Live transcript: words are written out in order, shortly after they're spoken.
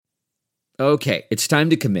Okay, it's time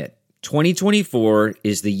to commit. 2024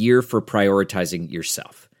 is the year for prioritizing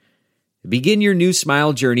yourself. Begin your new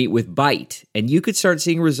smile journey with Byte, and you could start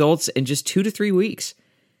seeing results in just 2 to 3 weeks.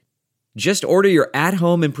 Just order your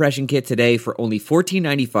at-home impression kit today for only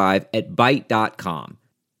 $14.95 at Byte.com.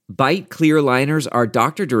 Byte clear liners are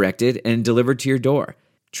doctor-directed and delivered to your door.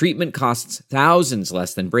 Treatment costs thousands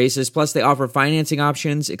less than braces, plus they offer financing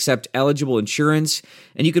options, accept eligible insurance,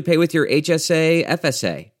 and you could pay with your HSA,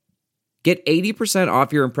 FSA. Get 80%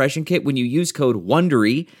 off your impression kit when you use code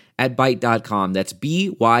WONDERY at Byte.com. That's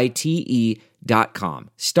BYTE.com.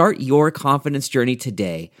 Start your confidence journey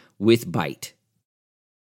today with Byte.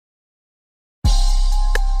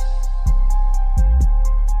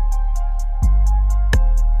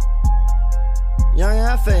 Young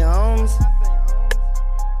Hefe, homes.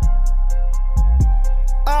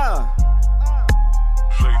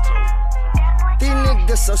 These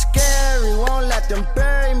niggas so scary, won't let them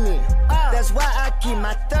bury me. That's why I keep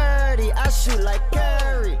my 30, I shoot like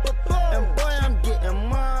Curry. And boy, I'm getting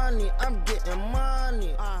money,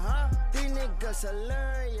 These niggas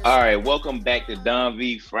hilarious. All right, welcome back to Don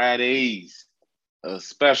V Fridays. A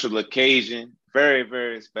special occasion, very,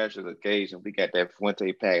 very special occasion. We got that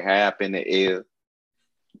Fuente pack high up in the air.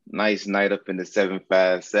 Nice night up in the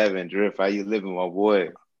 757. Drift, how you living, my boy?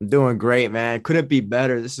 I'm doing great, man. Couldn't be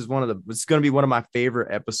better. It's going to be one of my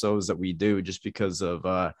favorite episodes that we do just because of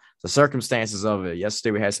the circumstances of it.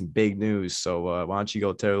 Yesterday we had some big news. So why don't you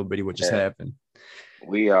go tell everybody what just happened?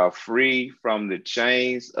 We are free from the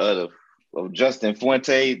chains of Justin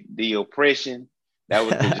Fuente, the oppression. That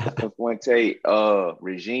was the Justin Fuente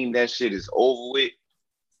regime. That shit is over with.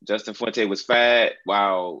 Justin Fuente was fired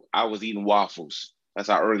while I was eating waffles. That's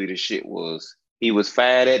how early the shit was. He was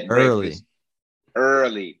fired at breakfast.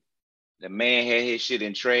 Early. The man had his shit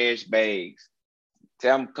in trash bags.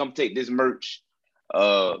 Tell him, come take this merch.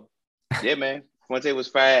 Yeah, man. Fuente was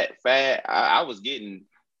fired. I was getting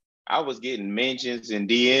mentions and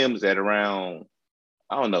DMs at around,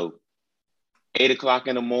 I don't know, 8 o'clock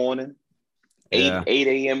in the morning, 8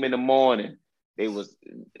 a.m. in the morning.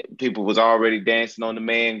 People was already dancing on the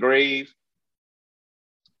man's grave.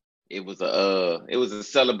 It was a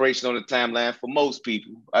celebration on the timeline for most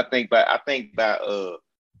people. I think by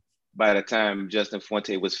the time Justin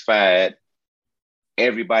Fuente was fired,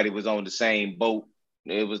 everybody was on the same boat.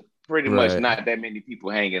 It was pretty much not that many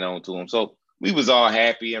people hanging on to him. So we was all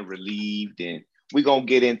happy and relieved, and we're gonna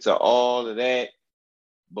get into all of that.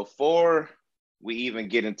 Before we even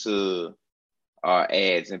get into our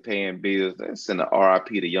ads and paying bills, let's send an RIP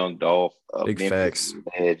to Young Dolph. Big facts.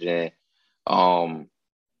 Legend.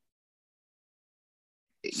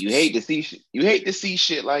 You hate to see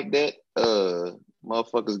shit like that.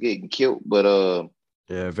 Motherfuckers getting killed, but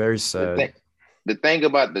yeah, very sad. The thing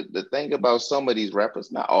about some of these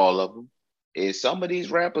rappers, not all of them, is some of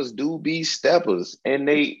these rappers do be steppers in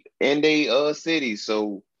they cities.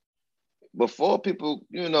 So before people,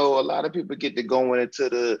 a lot of people get to going into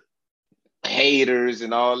the haters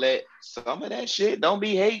and all that. Some of that shit don't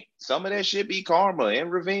be hate. Some of that shit be karma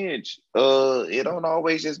and revenge. It don't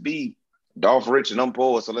always just be Dolph rich and I'm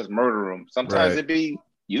poor, so let's murder them. Sometimes it be,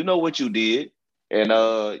 you know what you did, and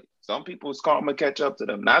some people's karma catch up to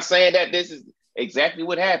them. Not saying that this is exactly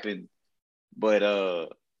what happened, but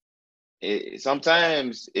it's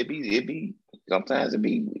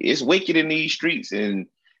wicked in these streets, and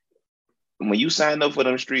when you sign up for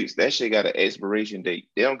them streets, that shit got an expiration date.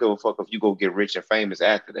 They don't give a fuck if you go get rich and famous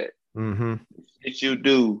after that. Mm-hmm. What you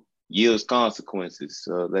do yields consequences.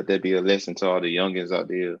 So let that be a lesson to all the youngins out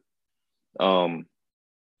there.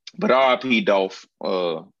 But RIP Dolph.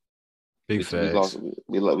 Big facts.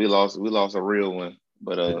 We lost a real one.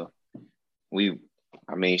 But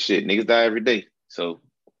shit, niggas die every day. So,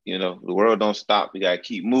 the world don't stop. We gotta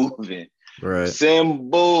keep moving. Right.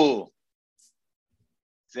 Symbol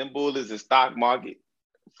is a stock market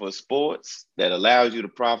for sports that allows you to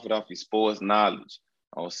profit off your sports knowledge.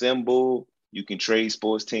 On Symbol, you can trade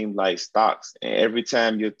sports teams like stocks, and every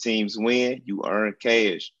time your teams win, you earn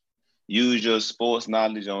cash. Use your sports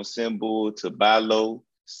knowledge on Symbol to buy low,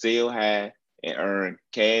 sell high, and earn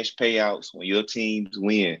cash payouts when your teams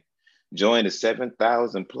win. Join the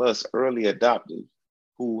 7,000 plus early adopters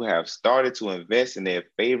who have started to invest in their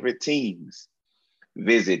favorite teams.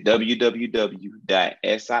 Visit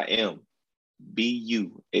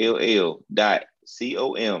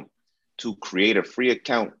www.simbull.com to create a free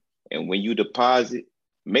account. And when you deposit,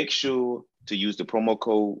 make sure to use the promo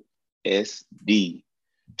code SD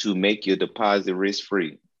to make your deposit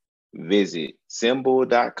risk-free. Visit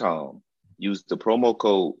Symbol.com, use the promo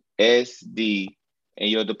code SD, and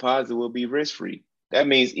your deposit will be risk-free. That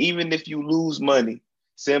means even if you lose money,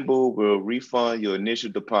 Simbull will refund your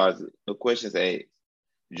initial deposit. No questions asked.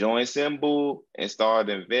 Join Simbull and start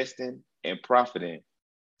investing and profiting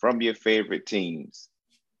from your favorite teams.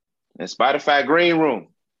 And Spotify Green Room.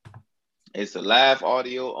 It's a live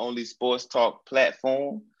audio only sports talk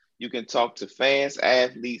platform. You can talk to fans,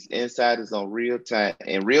 athletes, insiders on real time.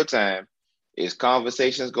 In real time, it's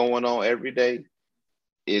conversations going on every day.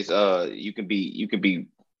 It's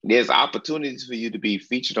there's opportunities for you to be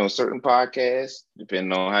featured on certain podcasts,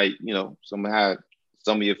 depending on how some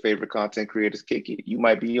of your favorite content creators kick it. You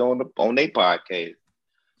might be on their podcast.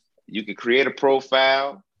 You can create a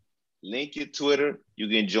profile, link your Twitter. You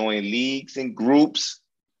can join leagues and groups.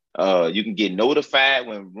 You can get notified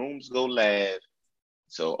when rooms go live.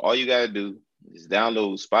 So all you got to do is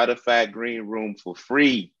download Spotify Green Room for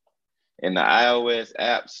free in the iOS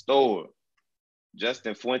App Store.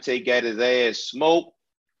 Justin Fuente got his ass smoked.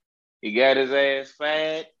 He got his ass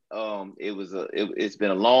fat. It's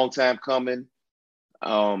been a long time coming.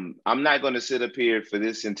 I'm not going to sit up here for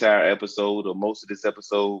this entire episode or most of this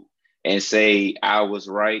episode and say I was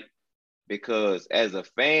right, because as a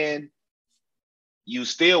fan, you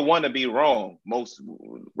still want to be wrong. Most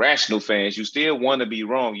rational fans, you still want to be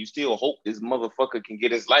wrong. You still hope this motherfucker can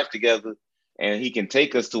get his life together and he can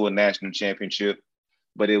take us to a national championship.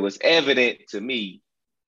 But it was evident to me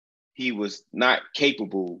he was not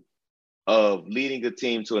capable of leading a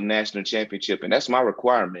team to a national championship. And that's my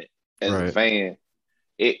requirement as a fan.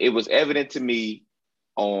 It was evident to me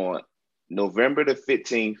on November the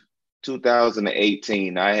 15th,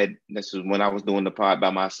 2018. This was when I was doing the pod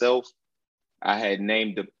by myself. I had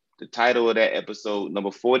named the title of that episode,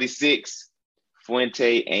 number 46,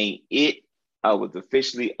 Fuente Ain't It. I was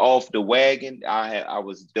officially off the wagon. I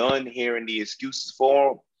was done hearing the excuses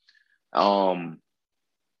for him.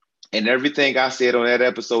 And everything I said on that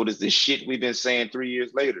episode is the shit we've been saying 3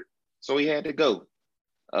 years later. So he had to go.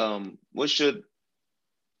 What's your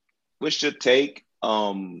take?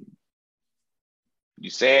 You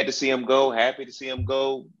sad to see him go? Happy to see him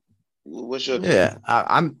go? What's your take?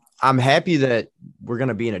 I'm happy that we're going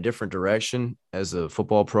to be in a different direction as a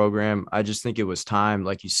football program. I just think it was time.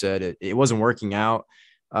 Like you said, it wasn't working out.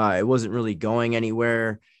 It wasn't really going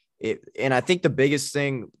anywhere. And I think the biggest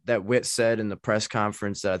thing that Witt said in the press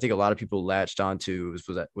conference that I think a lot of people latched onto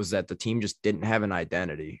was that the team just didn't have an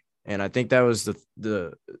identity. And I think that was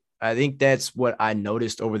I think that's what I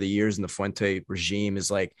noticed over the years in the Fuente regime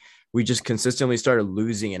is like, we just consistently started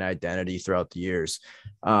losing an identity throughout the years.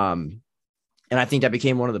 And I think that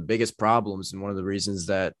became one of the biggest problems and one of the reasons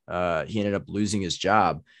that he ended up losing his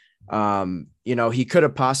job. He could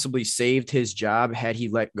have possibly saved his job had he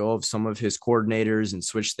let go of some of his coordinators and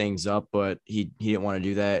switched things up, but he didn't want to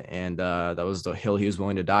do that. And that was the hill he was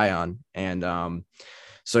willing to die on. And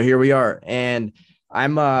so here we are. And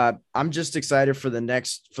I'm just excited for the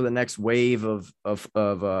next wave of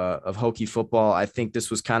Hokie football. I think this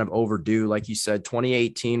was kind of overdue. Like you said,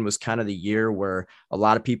 2018 was kind of the year where a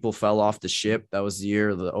lot of people fell off the ship. That was the year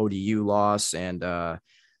of the ODU loss, and a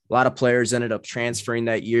lot of players ended up transferring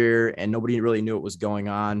that year, and nobody really knew what was going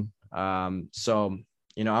on. So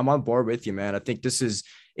I'm on board with you, man. I think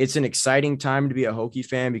it's an exciting time to be a Hokie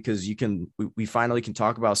fan because we finally can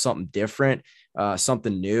talk about something different,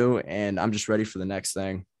 something new, and I'm just ready for the next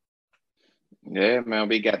thing. Yeah, man,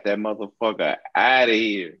 we got that motherfucker out of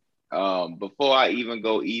here. Before I even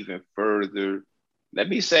go even further, let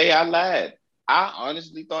me say I lied. I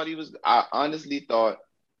honestly thought,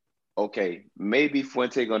 okay, maybe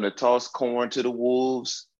Fuente gonna toss Corn to the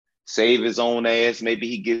Wolves, save his own ass. Maybe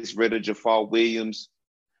he gets rid of Jafar Williams.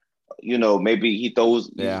 Maybe he throws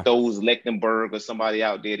Lechtenberg or somebody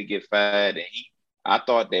out there to get fired. And I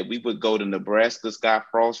thought that we would go the Nebraska Scott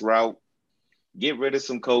Frost route, get rid of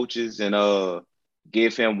some coaches and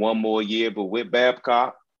give him one more year. But with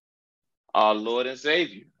Babcock, our Lord and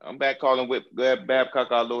Savior, I'm back calling with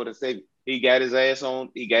Babcock our Lord and Savior. He got his ass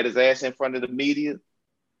in front of the media.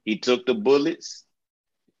 He took the bullets.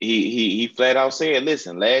 He flat out said,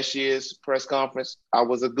 listen, last year's press conference, I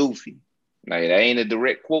was a goofy. Now, that ain't a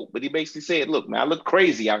direct quote, but he basically said, look, man, I look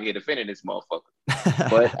crazy out here defending this motherfucker.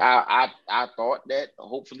 But I thought that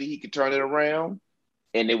hopefully he could turn it around.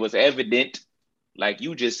 And it was evident, like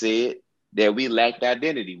you just said, that we lacked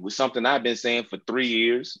identity, was something I've been saying for 3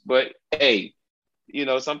 years. But hey,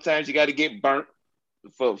 sometimes you got to get burnt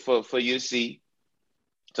for you to see.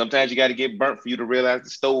 Sometimes you got to get burnt for you to realize the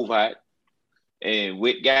stove hot. And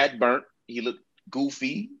Witt got burnt. He looked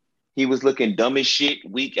goofy. He was looking dumb as shit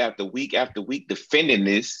week after week after week defending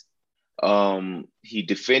this. He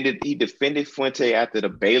defended Fuente after the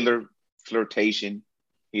Baylor flirtation.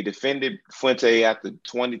 He defended Fuente after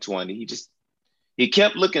 2020. he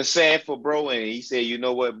kept looking sad for bro, and he said, "You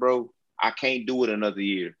know what, bro? I can't do it another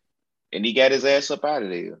year," and he got his ass up out of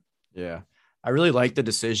there. Yeah, I really like the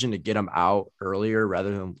decision to get him out earlier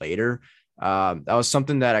rather than later. That was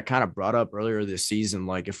something that I kind of brought up earlier this season.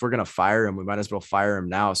 Like, if we're going to fire him, we might as well fire him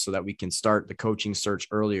now so that we can start the coaching search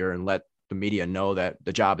earlier and let the media know that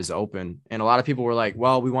the job is open. And a lot of people were like,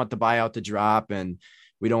 well, we want the buyout to drop and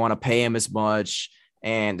we don't want to pay him as much.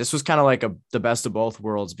 And this was kind of like the best of both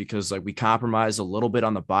worlds, because like we compromised a little bit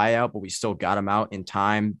on the buyout, but we still got him out in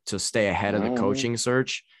time to stay ahead of the coaching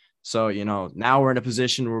search. So, now we're in a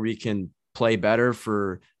position where we can play better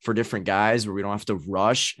for different guys, where we don't have to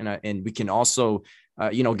rush, and we can also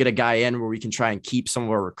get a guy in where we can try and keep some of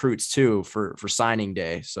our recruits too for signing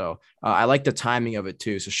day. So I like the timing of it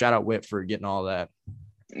too. So shout out Whit for getting all that.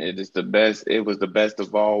 It is the best. It was the best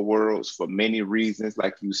of all worlds for many reasons.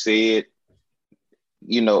 Like you said,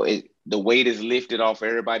 the weight is lifted off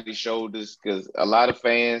everybody's shoulders, because a lot of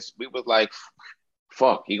fans, we was like,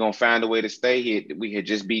 fuck, he gonna find a way to stay here. We had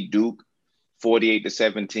just beat Duke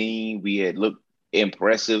 48-17. We had looked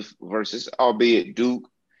impressive versus, albeit, Duke.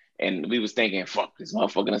 And we was thinking, fuck, this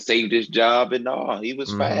motherfucker gonna save this job. And no, he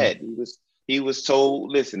was fat. He was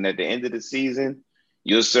told, listen, at the end of the season,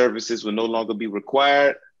 your services will no longer be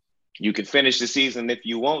required. You can finish the season if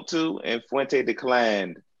you want to. And Fuente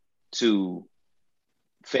declined to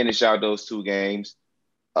finish out those 2 games.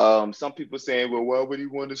 Some people saying, well, why would he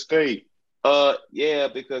want to stay? Yeah,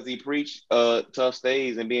 because he preached tough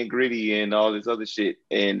stays and being gritty and all this other shit.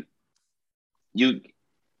 And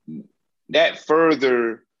that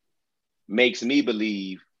further makes me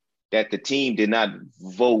believe that the team did not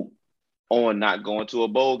vote on not going to a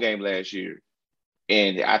bowl game last year.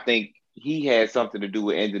 And I think he had something to do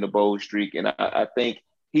with ending the bowl streak. And I think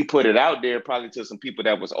he put it out there probably to some people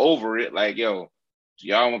that was over it. Like, yo,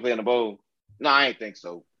 y'all want to play in the bowl? No, I ain't think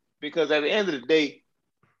so. Because at the end of the day,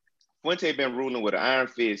 Fuente been ruling with an iron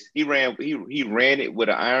fist. He ran it with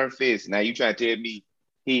an iron fist. Now you trying to tell me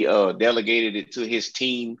he delegated it to his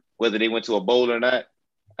team, whether they went to a bowl or not?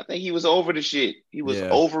 I think he was over the shit. He was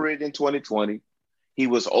over it in 2020. He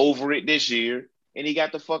was over it this year, and he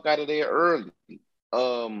got the fuck out of there early.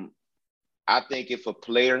 I think if a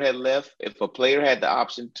player had left, if a player had the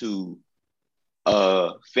option to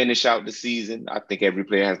finish out the season, I think every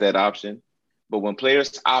player has that option. But when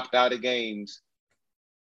players opt out of games,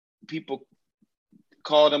 people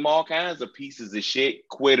call them all kinds of pieces of shit,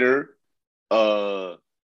 quitter,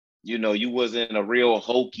 you wasn't a real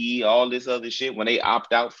hokey, all this other shit when they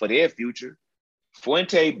opt out for their future.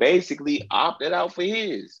 Fuente basically opted out for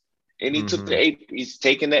his. And he took he's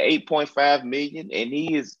taking the $8.5 million, and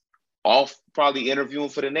he is off probably interviewing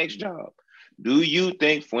for the next job. Do you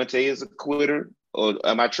think Fuente is a quitter, or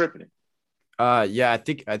am I tripping? Yeah, I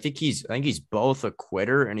think he's both a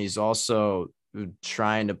quitter, and he's also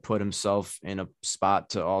trying to put himself in a spot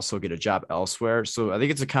to also get a job elsewhere. So I think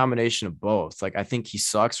it's a combination of both. Like, I think he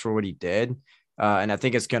sucks for what he did, and I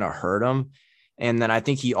think it's going to hurt him. And then I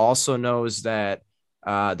think he also knows that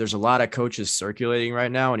there's a lot of coaches circulating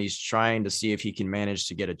right now, and he's trying to see if he can manage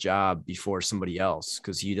to get a job before somebody else,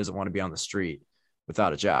 because he doesn't want to be on the street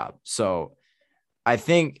without a job. So I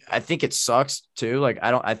think it sucks too. Like,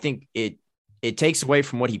 I think it takes away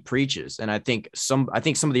from what he preaches. And I think some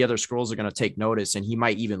of the other schools are going to take notice, and he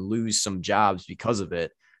might even lose some jobs because of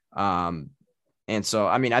it. And so,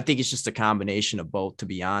 I mean, I think it's just a combination of both, to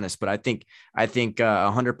be honest. But I think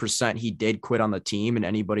 100% he did quit on the team, and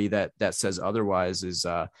anybody that says otherwise is,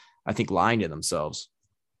 I think, lying to themselves.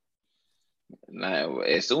 Now,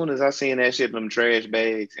 as soon as I seen that shit in them trash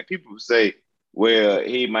bags, and people say, well,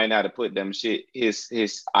 he might not have put them shit,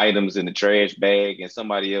 his items in the trash bag, and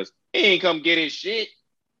somebody else, he ain't come get his shit.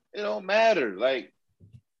 It don't matter. Like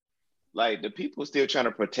the people still trying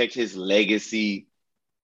to protect his legacy.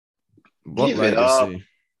 What legacy?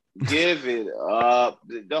 Give it up.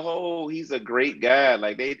 The whole, he's a great guy.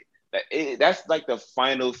 Like that's like the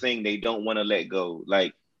final thing they don't want to let go.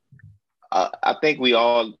 Like I think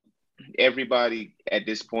everybody at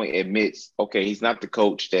this point admits, okay, he's not the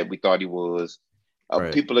coach that we thought he was.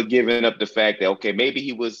 Right. People are giving up the fact that, okay, maybe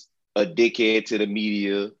he was a dickhead to the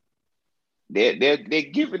media. They're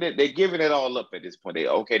giving it all up at this point. They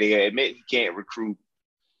admit he can't recruit,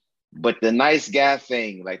 but the nice guy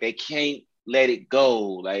thing, like, they can't let it go.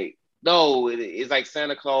 Like, no, it's like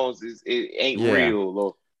Santa Claus ain't real,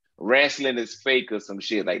 or wrestling is fake or some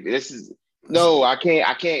shit. Like, this is no, I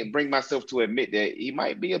can't bring myself to admit that he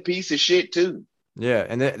might be a piece of shit too. Yeah,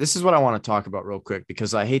 and this is what I want to talk about real quick,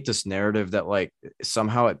 because I hate this narrative that, like,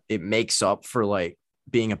 somehow it makes up for, like,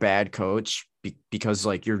 being a bad coach because,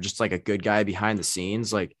 like, you're just, like, a good guy behind the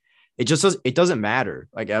scenes. Like, it doesn't matter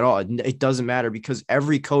like at all. It doesn't matter because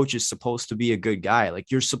every coach is supposed to be a good guy. Like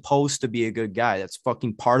you're supposed to be a good guy. That's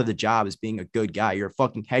fucking part of the job is being a good guy. You're a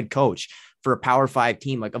fucking head coach for a Power 5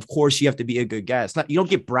 team. Like, of course you have to be a good guy. It's not, you don't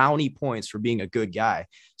get brownie points for being a good guy.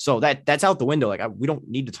 So that's out the window. Like we don't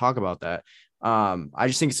need to talk about that. I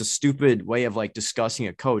just think it's a stupid way of like discussing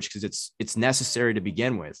a coach because it's necessary to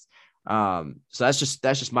begin with. So that's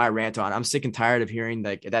just my rant on. I'm sick and tired of hearing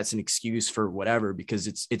like that's an excuse for whatever because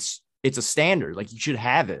it's a standard. Like you should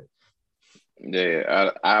have it.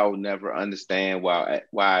 Yeah, I'll never understand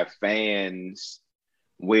why fans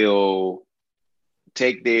will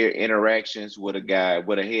take their interactions with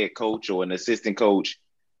a head coach or an assistant coach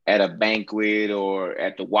at a banquet or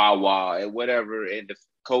at the Wawa and whatever, and the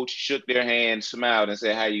coach shook their hand, smiled, and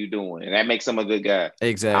said, "How you doing?" And that makes him a good guy.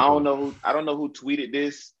 Exactly. I don't know who tweeted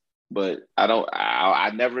this, but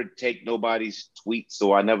I never take nobody's tweets,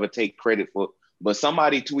 so I never take credit for. But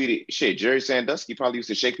somebody tweeted, "Shit, Jerry Sandusky probably used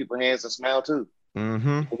to shake people's hands and smile too."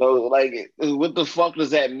 Mm-hmm. You know, like what the fuck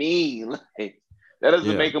does that mean? Like, that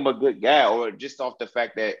doesn't make him a good guy, or just off the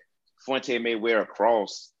fact that Fuente may wear a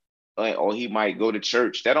cross, or he might go to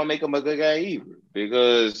church. That don't make him a good guy either,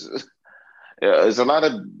 because there's a lot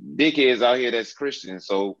of dickheads out here that's Christian.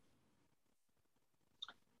 So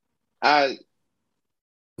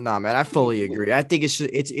Nah, man, I fully agree. I think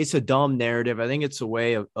it's a dumb narrative. I think it's a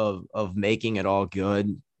way of making it all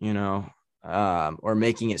good, you know, or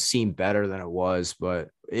making it seem better than it was. But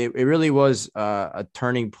it really was a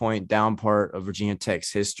turning point down part of Virginia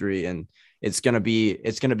Tech's history, and it's gonna be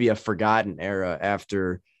a forgotten era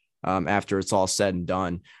after it's all said and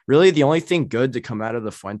done. Really, the only thing good to come out of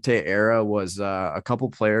the Fuente era was a couple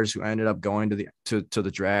players who ended up going to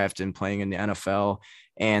the draft and playing in the NFL,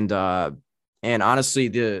 and honestly,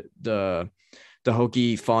 the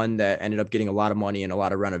Hokie fund that ended up getting a lot of money and a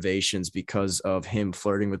lot of renovations because of him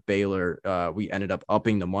flirting with Baylor. We ended up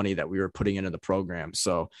upping the money that we were putting into the program.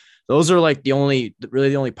 So those are like the only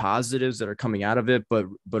positives that are coming out of it. But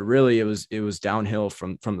really it was downhill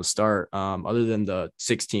from the start, other than the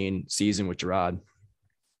 16 season with Gerard.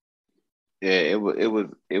 Yeah,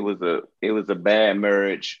 it was a bad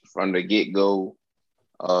marriage from the get-go.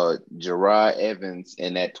 Gerard Evans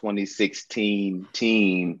and that 2016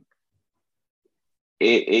 team,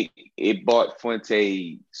 it bought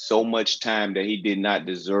Fuente so much time that he did not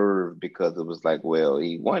deserve, because it was like, well,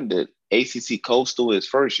 he won the ACC Coastal his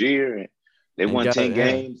first year, and they won 10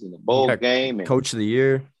 games in the bowl game. And Coach of the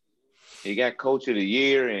Year. He got Coach of the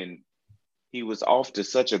Year, and he was off to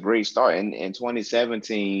such a great start. And in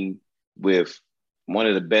 2017, with one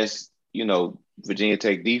of the best, Virginia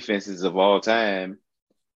Tech defenses of all time,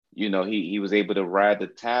 he was able to ride the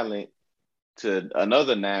talent to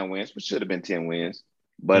another 9 wins, which should have been 10 wins.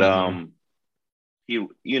 But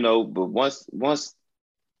but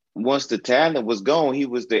once the talent was gone, he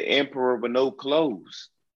was the emperor with no clothes.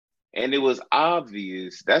 And it was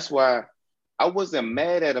obvious. That's why I wasn't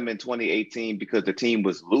mad at him in 2018, because the team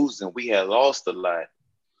was losing. We had lost a lot.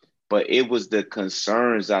 But it was the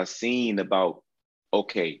concerns I seen about,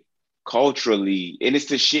 okay, culturally, and it's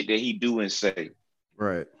the shit that he do and say.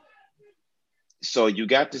 Right. So you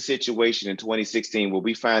got the situation in 2016 where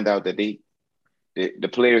we find out that the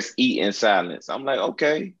players eat in silence. I'm like,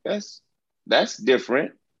 okay, that's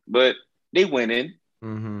different, but they winning.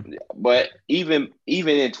 Mm-hmm. But even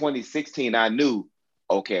in 2016, I knew,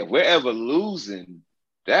 okay, if we're ever losing,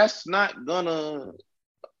 that's not gonna.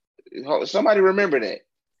 Somebody remember that.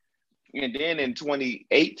 And then in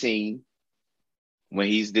 2018, when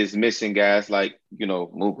he's dismissing guys like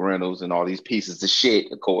Mook Reynolds and all these pieces of shit,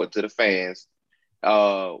 according to the fans.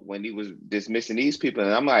 When he was dismissing these people,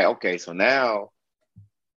 and I'm like, okay, so now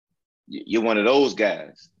you're one of those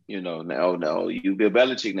guys, no, you Bill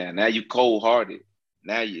Belichick now you cold-hearted.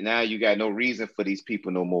 Now you got no reason for these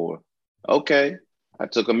people no more. Okay, I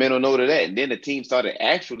took a mental note of that, and then the team started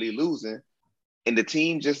actually losing, and the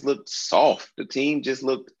team just looked soft. The team just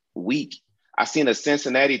looked weak. I seen a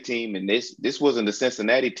Cincinnati team, and this wasn't the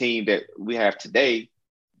Cincinnati team that we have today.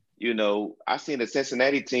 I seen the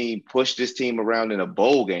Cincinnati team push this team around in a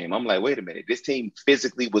bowl game. I'm like, wait a minute. This team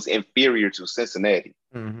physically was inferior to Cincinnati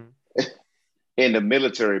in the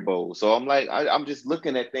Military Bowl. So I'm like, I'm just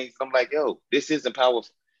looking at things. I'm like, yo, this isn't power.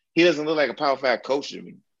 He doesn't look like a Power 5 coach to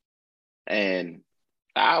me. And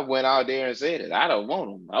I went out there and said it. I don't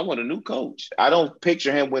want him. I want a new coach. I don't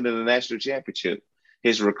picture him winning the national championship.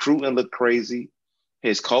 His recruiting looked crazy.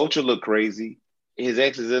 His culture looked crazy. His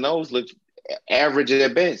X's and O's looked average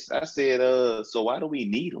at best. I said, so why do we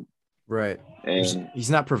need him? Right. And he's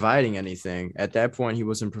not providing anything. At that point, he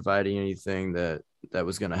wasn't providing anything that that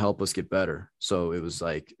was going to help us get better. So it was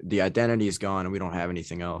like the identity is gone and we don't have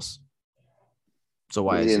anything else. So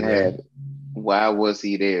why is he there? Why was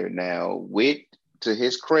he there? Now, Witt, to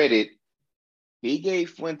his credit, he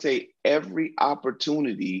gave Fuente every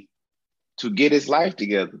opportunity to get his life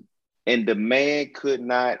together. And the man could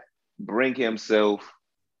not bring himself.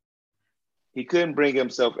 He couldn't bring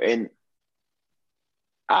himself. And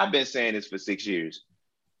I've been saying this for 6 years.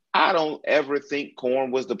 I don't ever think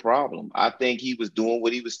Corn was the problem. I think he was doing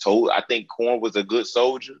what he was told. I think Corn was a good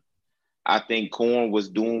soldier. I think Corn was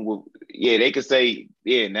doing what, they could say,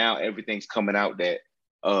 now everything's coming out that,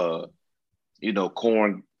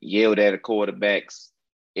 Corn yelled at the quarterbacks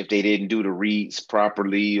if they didn't do the reads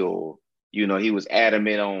properly, or, he was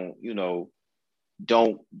adamant on,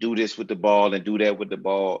 don't do this with the ball and do that with the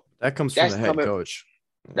ball. That comes from the head coach.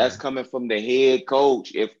 That's coming from the head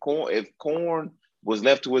coach. If Corn was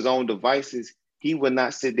left to his own devices, he would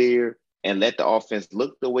not sit there and let the offense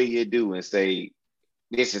look the way he do and say,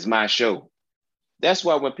 this is my show. That's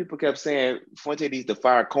why when people kept saying Fuente needs to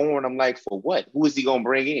fire Corn, I'm like, for what? Who is he going to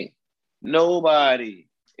bring in? Nobody.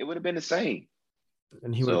 It would have been the same.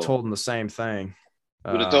 And he would have told him the same thing.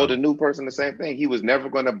 Would have told the new person the same thing. He was never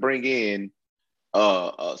going to bring in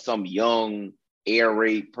some young air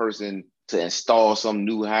raid person to install some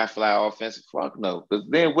new high fly offensive. Fuck no. Because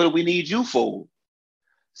then what do we need you for?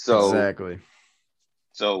 So exactly.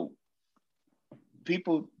 So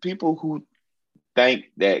people who think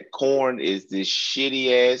that Corn is this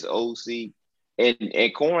shitty ass OC,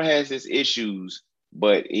 and Corn has his issues,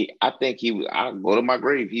 but I think I'll go to my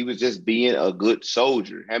grave. He was just being a good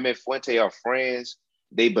soldier. Him and Fuente are friends.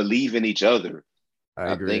 They believe in each other.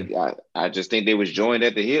 I agree. I just think they was joined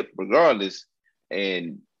at the hip regardless.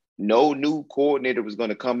 And no new coordinator was going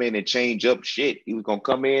to come in and change up shit. He was going to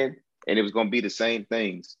come in and it was going to be the same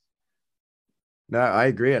things. No, I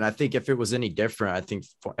agree. And I think if it was any different, I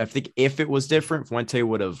think if it was different, Fuente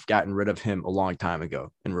would have gotten rid of him a long time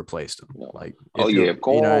ago and replaced him. Like, if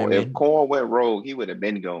Corn went rogue, he would have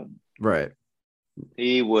been gone. Right.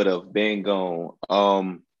 He would have been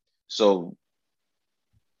gone. So,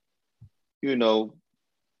 November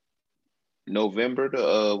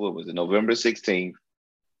November 16th,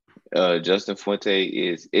 Justin Fuente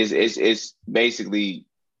is basically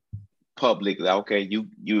public. Okay,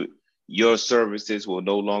 your services will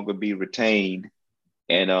no longer be retained,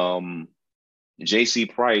 and J.C.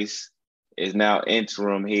 Price is now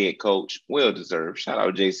interim head coach. Well deserved. Shout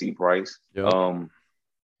out J.C. Price. Yep.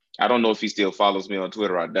 I don't know if he still follows me on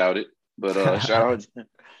Twitter. I doubt it, but shout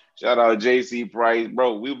out J.C. Price,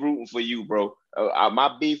 bro. We rooting for you, bro.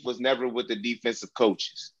 My beef was never with the defensive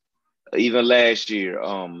coaches. Even last year,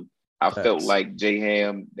 I felt like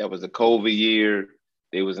J-Ham, that was a COVID year.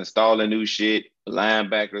 They was installing new shit.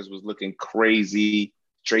 Linebackers was looking crazy.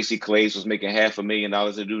 Tracy Claeys was making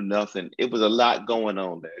 $500,000 to do nothing. It was a lot going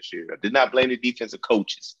on last year. I did not blame the defensive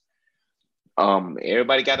coaches.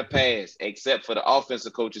 Everybody got a pass except for the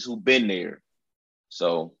offensive coaches who've been there.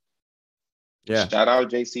 So, shout out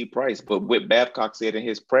J.C. Price. But what Babcock said in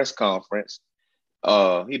his press conference,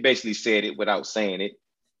 he basically said it without saying it.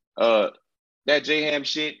 That J-Ham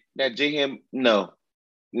shit,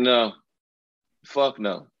 no, fuck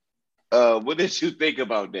no. What did you think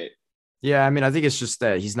about that? Yeah, I mean, I think it's just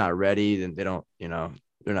that he's not ready, and they don't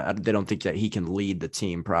think that he can lead the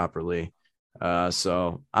team properly.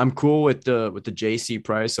 So I'm cool with the J.C.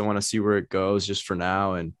 Price. I want to see where it goes just for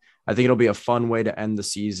now, and I think it'll be a fun way to end the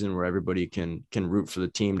season where everybody can root for the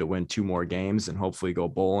team to win 2 more games and hopefully go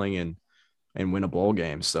bowling and win a bowl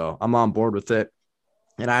game. So I'm on board with it.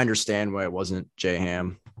 And I understand why it wasn't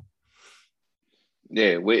J-Ham.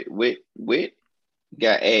 Yeah, Witt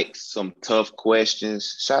got asked some tough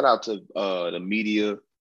questions. Shout out to the media.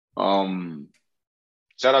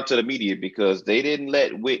 Shout out to the media because they didn't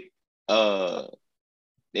let Witt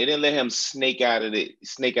they didn't let him snake out of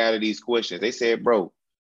these questions. They said, bro,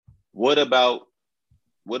 what about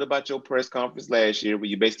your press conference last year where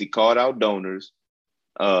you basically called out donors?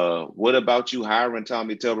 What about you hiring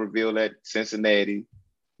Tommy Tuberville at Cincinnati?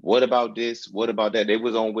 What about this? What about that? They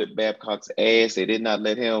was on Witt Babcock's ass. They did not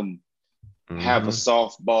let him have a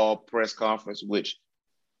softball press conference, which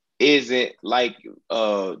isn't like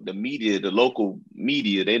the media, the local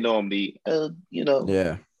media. They normally,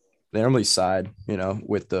 Yeah, they normally side,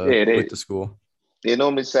 with the school. They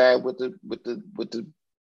normally side with the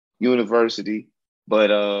university,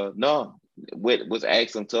 but no, Witt was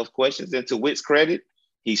asked some tough questions. And to Witt's credit,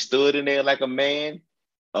 he stood in there like a man.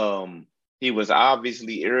 He was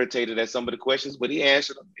obviously irritated at some of the questions, but he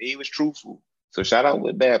answered them. He was truthful. So shout out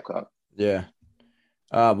Witt Babcock. Yeah.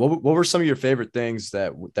 What were some of your favorite things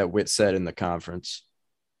that Witt said in the conference?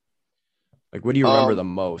 Like, what do you remember the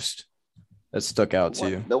most that stuck out to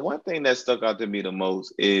you? The one thing that stuck out to me the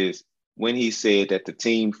most is when he said that the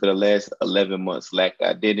team for the last 11 months lacked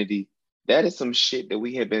identity. That is some shit that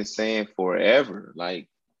we have been saying forever. Like,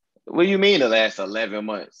 what do you mean the last 11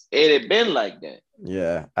 months? It had been like that.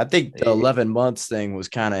 Yeah, I think the 11 months thing was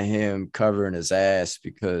kind of him covering his ass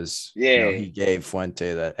because he gave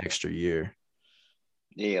Fuente that extra year.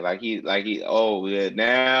 Yeah, oh yeah,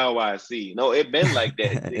 now I see. No, it been like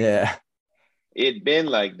that. Yeah. It been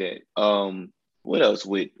like that. What else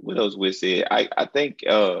Witt said? I think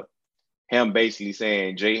him basically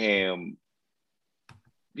saying J-Ham,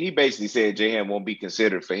 he basically said J-Ham won't be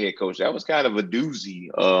considered for head coach. That was kind of a doozy.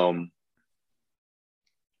 I'm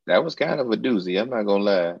not gonna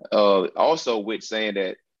lie. Also Witt saying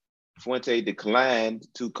that Fuente declined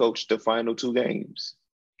to coach the final 2 games.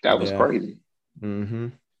 That was crazy. Mm-hmm.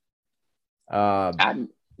 Not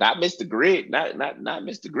Mr. Grit, not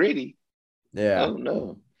Mr. Gritty. Yeah. Oh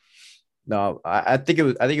no. No, I think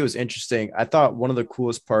it was interesting. I thought one of the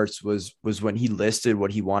coolest parts was when he listed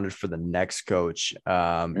what he wanted for the next coach.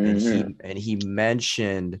 And he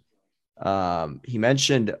mentioned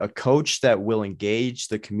a coach that will engage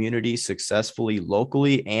the community successfully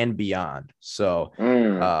locally and beyond. So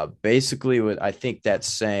basically what I think that's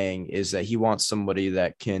saying is that he wants somebody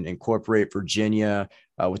that can incorporate Virginia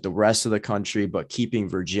with the rest of the country, but keeping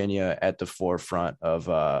Virginia at the forefront of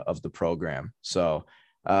the program. So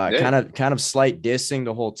kind of slight dissing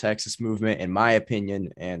the whole Texas movement, in my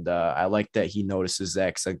opinion. And I like that he notices that,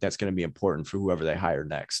 because I think that's going to be important for whoever they hire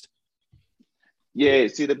next. Yeah,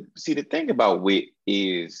 see the thing about Witt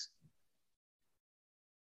is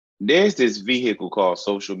there's this vehicle called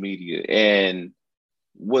social media, and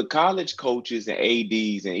what college coaches and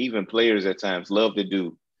ADs and even players at times love to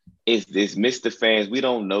do is dismiss the fans. We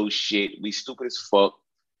don't know shit. We stupid as fuck.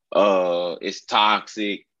 It's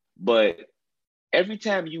toxic. But every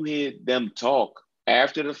time you hear them talk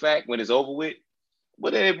after the fact, when it's over with,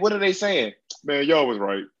 what are they saying? Man, y'all was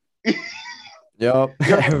right. Yep.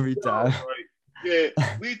 Every time. Right. Yeah,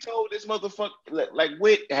 we told this motherfucker, like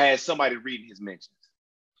Witt has somebody reading his mentions.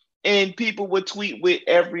 And people would tweet Witt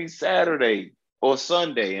every Saturday or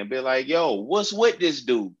Sunday and be like, yo, what's with this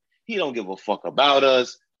dude? He don't give a fuck about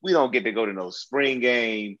us. We don't get to go to no spring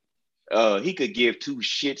game. He could give 2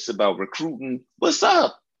 shits about recruiting. What's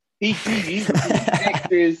up? He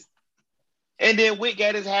Texas. And then Witt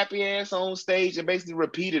got his happy ass on stage and basically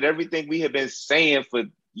repeated everything we have been saying for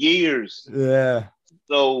years. Yeah.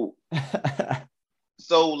 So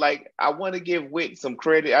like, I want to give Witt some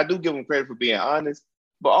credit. I do give him credit for being honest,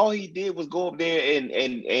 but all he did was go up there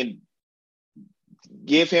and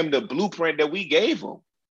give him the blueprint that we gave him.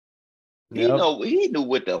 Yep. He knew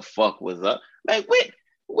what the fuck was up. Like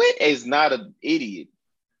Witt is not an idiot.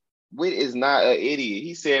 Witt is not an idiot.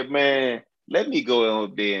 He said, man, let me go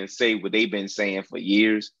up there and say what they've been saying for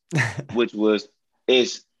years, which was,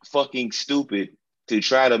 it's fucking stupid to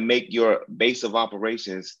try to make your base of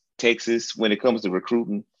operations Texas when it comes to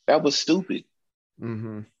recruiting. That was stupid.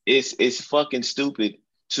 Mm-hmm. It's fucking stupid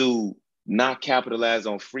to not capitalize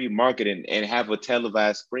on free marketing and have a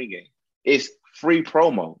televised spring game. It's free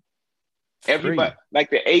promo. Everybody, like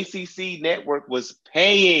the ACC network was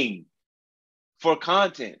paying for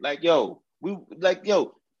content. Like,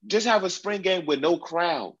 just have a spring game with no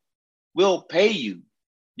crowd. We'll pay you.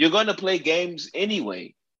 You're going to play games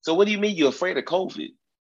anyway. So what do you mean you're afraid of COVID?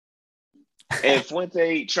 And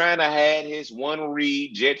Fuente trying to have his one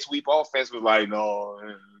read jet sweep offense was like, no,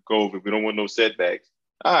 COVID, we don't want no setbacks.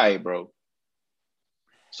 All right, bro.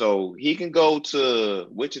 So he can go to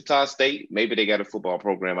Wichita State. Maybe they got a football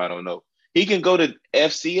program. I don't know. He can go to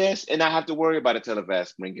FCS and not have to worry about a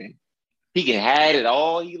televised spring game. He can have it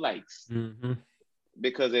all he likes. Mm-hmm.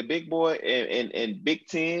 Because a big boy in Big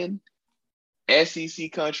Ten,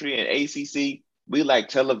 SEC country, and ACC, we like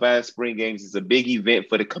televised spring games. It's a big event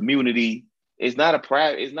for the community. It's not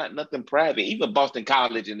nothing private. Even Boston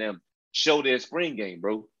College and them show their spring game,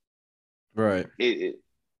 bro. Right.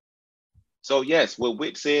 So yes, what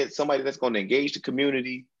Witt said, somebody that's going to engage the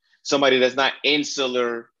community, somebody that's not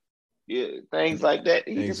insular, things like that.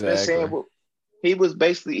 He just been saying what he was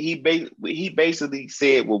basically. He basically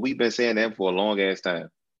said what we've been saying to him for a long ass time.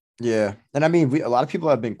 Yeah, and I mean, a lot of people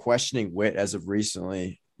have been questioning Witt as of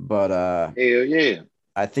recently, but hell yeah.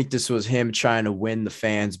 I think this was him trying to win the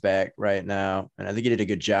fans back right now. And I think he did a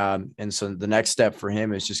good job. And so the next step for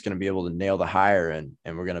him is just going to be able to nail the hire, and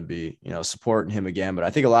we're going to be, supporting him again. But I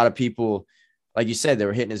think a lot of people, like you said, they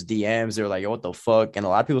were hitting his DMs. They were like, yo, what the fuck? And a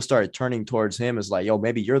lot of people started turning towards him as like, yo,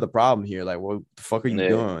 maybe you're the problem here. Like, what the fuck are you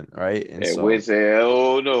doing? Right. And we said,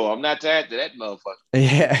 oh no, I'm not tied to that motherfucker.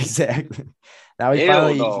 Yeah, exactly. Now he Hell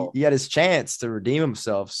finally no. he had his chance to redeem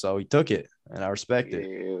himself, so he took it, and I respect it.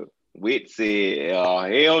 Yeah. Witt said,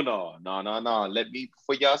 hell no. No. Let me,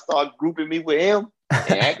 before y'all start grouping me with him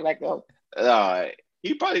and act like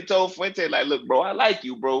he probably told Fuente, like, look, bro, I like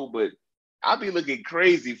you, bro, but I'll be looking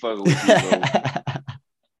crazy fucking with you, bro.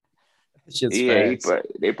 Shit's Yeah, facts.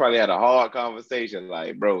 they probably had a hard conversation.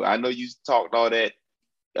 Like, bro, I know you talked all that.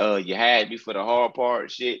 You had me for the hard part,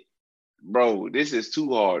 shit, bro. This is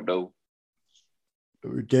too hard, though.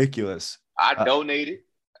 Ridiculous. I donated.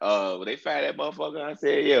 When they fired that motherfucker, I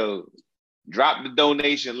said, yo, drop the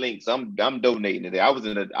donation links. I'm donating it. I was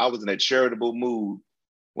in a charitable mood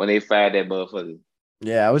when they fired that motherfucker.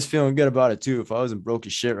 Yeah, I was feeling good about it too. If I wasn't broke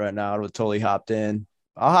as shit right now, I would have totally hopped in.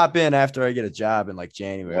 I'll hop in after I get a job in like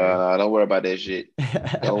January. Don't worry about that shit.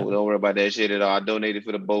 Don't worry about that shit at all. I donated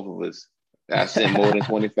for the both of us. I sent more than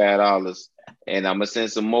 $25, and I'm gonna send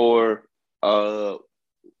some more. We're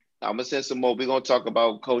gonna talk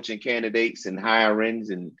about coaching candidates and hirings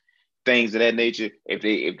and things of that nature. If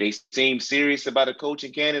they seem serious about a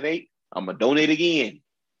coaching candidate, I'm gonna donate again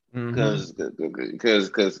because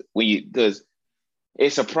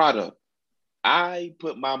it's a product. I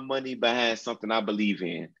put my money behind something I believe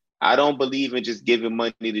in. I don't believe in just giving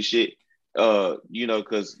money to shit,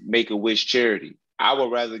 because Make-A-Wish charity. I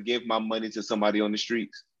would rather give my money to somebody on the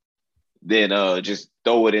streets than just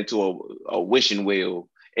throw it into a wishing well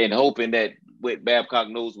and hoping that Whit Babcock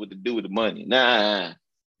knows what to do with the money. Nah,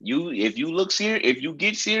 if you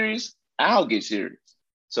get serious, I'll get serious.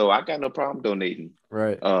 So I got no problem donating.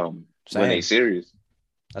 Right. When they serious.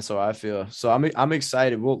 That's how I feel. So I'm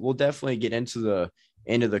excited. We'll definitely get into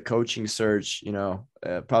the coaching search,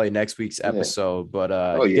 probably next week's episode. But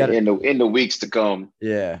in the weeks to come.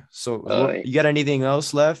 Yeah. So you got anything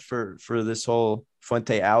else left for this whole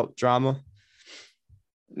Fuente out drama?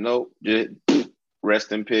 Nope. Just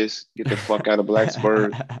rest in piss. Get the fuck out of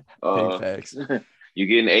Blacksburg. Facts. You're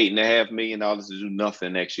getting $8.5 million to do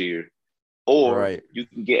nothing next year. Or you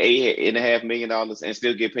can get $8.5 million and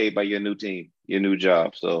still get paid by your new team, your new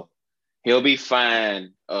job. So he'll be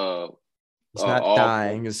fine. He's not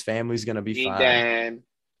dying. His family's gonna be fine. Dying.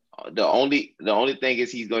 The only thing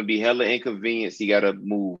is he's gonna be hella inconvenienced. He gotta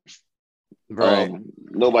move. Right.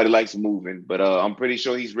 Nobody likes moving, but I'm pretty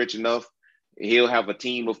sure he's rich enough. He'll have a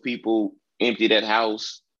team of people empty that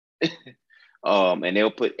house. And they'll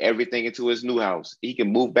put everything into his new house. He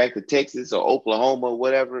can move back to Texas or Oklahoma or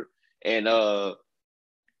whatever. And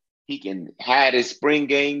he can have his spring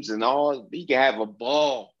games and all. He can have a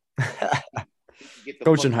ball.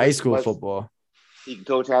 Coaching high school football. He can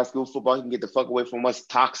coach high school football. He can get the fuck away from us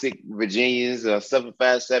toxic Virginians,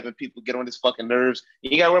 757 people get on his fucking nerves.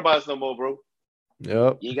 You ain't got to worry about us no more, bro.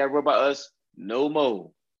 Yep. You ain't got to worry about us no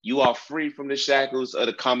more. You are free from the shackles of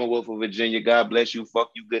the Commonwealth of Virginia. God bless you. Fuck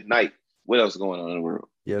you. Good night. What else is going on in the world?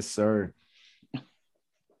 Yes, sir.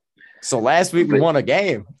 So last week we won a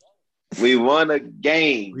game. We won a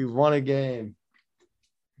game.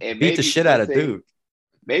 And beat the shit out of Duke.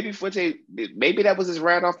 Maybe Fuente, maybe that was his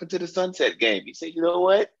ride off into the sunset game. He said, you know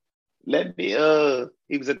what? Let me,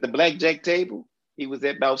 he was at the blackjack table. He was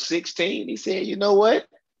at about 16. He said, you know what?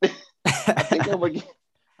 I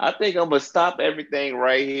think I'm gonna stop everything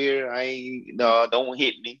right here. Don't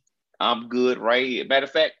hit me. I'm good right here. Matter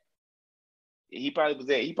of fact, he probably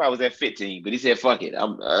was at 15, but he said, fuck it.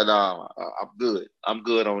 I'm good. I'm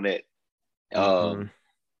good on that.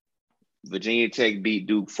 Virginia Tech beat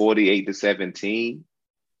Duke 48-17.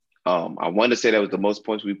 I want to say that was the most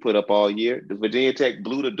points we put up all year. The Virginia Tech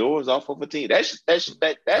blew the doors off of a team. That should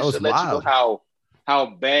let you know how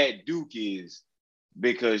bad Duke is,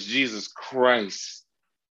 because Jesus Christ,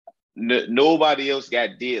 nobody else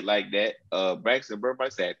got did like that. Braxton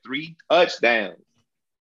Burmeister had 3 touchdowns.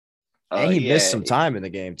 And he missed some time in the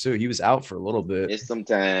game too. He was out for a little bit. Missed some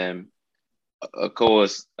time. Of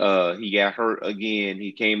course, he got hurt again.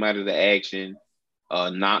 He came out of the action.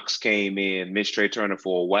 Knox came in, missed Trey Turner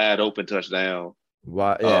for a wide open touchdown.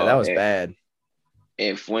 Wow, yeah, that was bad.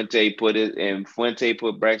 And Fuente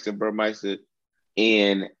put Braxton Burmeister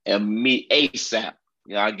in ASAP.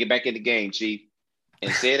 I'll get back in the game, Chief.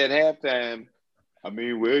 And said at halftime,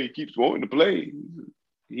 he keeps wanting to play.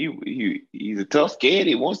 He's a tough kid.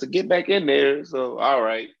 He wants to get back in there. So, all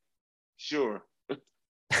right, sure.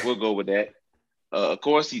 We'll go with that. Of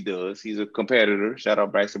course he does. He's a competitor. Shout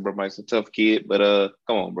out Braxton Burmeister, tough kid. But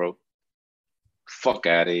come on, bro. Fuck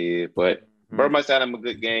out of here. But Burmeister had him a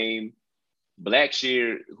good game.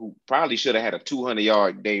 Blackshear, who probably should have had a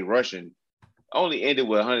 200-yard day rushing, only ended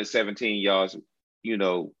with 117 yards,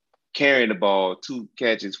 carrying the ball, 2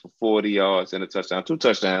 catches for 40 yards and a touchdown, 2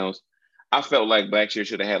 touchdowns. I felt like Blackshear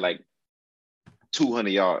should have had like 200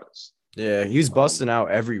 yards Yeah, he was busting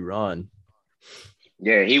out every run.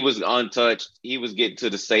 Yeah, he was untouched. He was getting to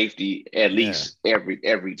the safety at Yeah. least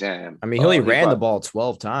every time. I mean, he only He ran the probably, ball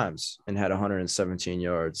 12 times and had 117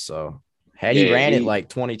 yards. So had he yeah, ran it like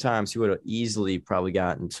 20 times, he would have easily probably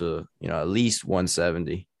gotten to, at least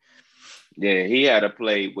 170. he had a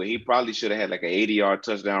play where he probably should have had like an 80-yard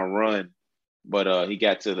touchdown run, but he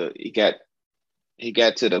got to the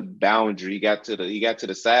boundary, he got to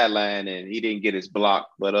the sideline and he didn't get his block.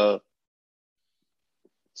 But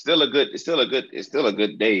it's still a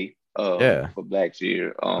good day Yeah. for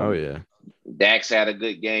Blackshear. Oh, yeah. Dax had a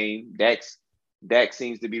good game. Dax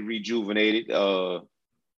seems to be rejuvenated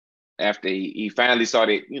after he finally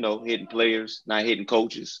started, hitting players, not hitting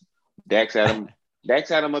coaches. Dax had him. Dax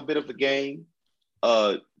had him a bit of a game.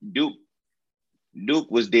 Uh, Duke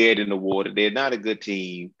Duke was dead in the water. They're not a good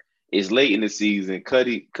team. It's late in the season.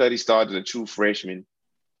 Cuddy started a true freshman.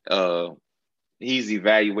 He's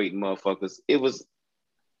evaluating motherfuckers. It was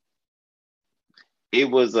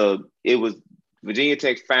Virginia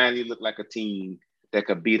Tech finally looked like a team that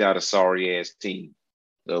could beat out a sorry ass team.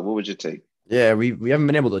 What would you take? Yeah, we haven't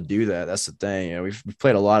been able to do that. That's the thing. We've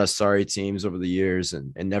played a lot of sorry teams over the years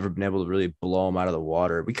and never been able to really blow them out of the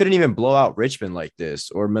water. We couldn't even blow out Richmond like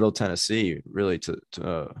this or Middle Tennessee really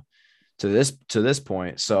to this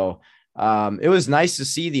point. So it was nice to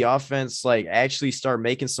see the offense like actually start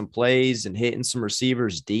making some plays and hitting some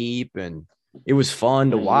receivers deep, and it was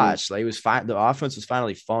fun to watch. Like it was fine. The offense was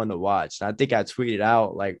finally fun to watch. And I think I tweeted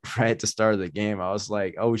out like right at the start of the game. I was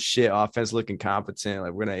like, "Oh shit, offense looking competent.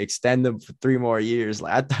 Like we're gonna extend them for 3 more years."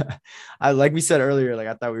 Like like we said earlier, like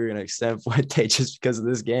I thought we were gonna extend Fuente just because of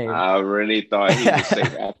this game. I really thought he was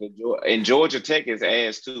safe after Georgia. And Georgia Tech is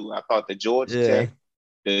ass too. I thought the Georgia Tech,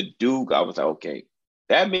 the Duke, I was like, okay.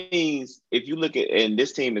 That means if you look at, and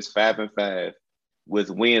this team is 5-5 with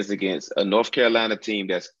wins against a North Carolina team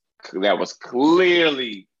that was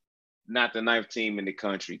clearly not the 9th team in the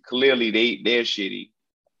country. Clearly they're shitty.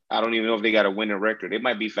 I don't even know if they got a winning record. They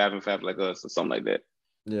might be 5-5 like us or something like that.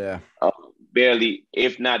 Yeah. Barely,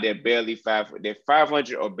 if not, they're barely they're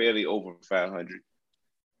 500 or barely over 500.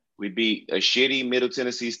 We beat a shitty Middle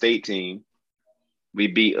Tennessee State team. We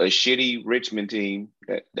beat a shitty Richmond team.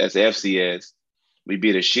 That's FCS. We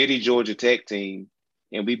beat a shitty Georgia Tech team,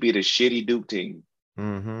 and we beat a shitty Duke team.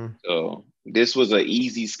 Mm-hmm. So this was an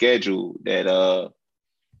easy schedule that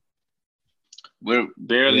we're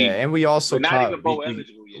barely. Yeah, and we also not even bowl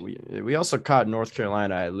eligible yet. We also caught North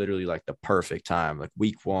Carolina at literally like the perfect time, like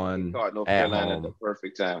week 1. We caught North Carolina at the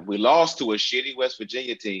perfect time. We lost to a shitty West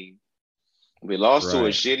Virginia team. We lost to a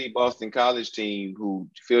shitty Boston College team who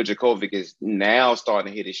Phil Jakovic is now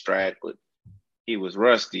starting to hit his stride, but he was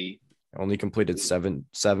rusty. Only completed seven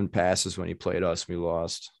passes when he played us. We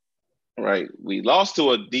lost. Right. We lost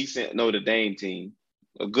to a decent Notre Dame team,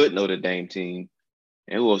 a good Notre Dame team.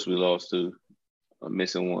 And who else we lost to? I'm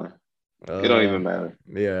missing one. It don't even matter.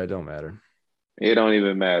 Yeah, it don't matter. It don't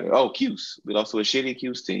even matter. Oh, Cuse. We lost to a shitty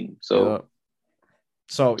Cuse team. So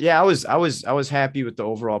yeah, I was happy with the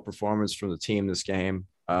overall performance from the team this game.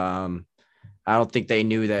 I don't think they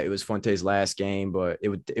knew that it was Fuente's last game, but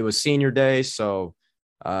it was senior day, so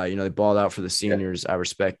they balled out for the seniors. Yeah. I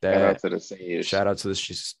respect that. Shout out to the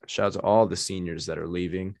seniors. Shout out to all the seniors that are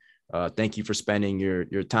leaving. Thank you for spending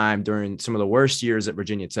your time during some of the worst years at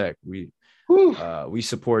Virginia Tech. We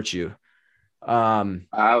support you.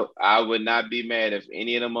 I would not be mad if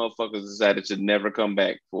any of the motherfuckers decided to never come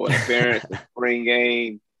back for an appearance, a spring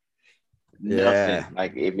game, nothing. Yeah.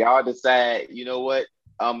 Like if y'all decide, you know what,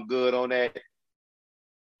 I'm good on that,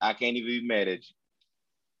 I can't even be mad at you.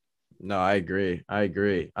 No, I agree.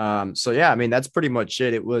 So yeah, I mean that's pretty much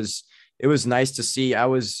it. It was nice to see. I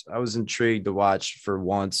was intrigued to watch for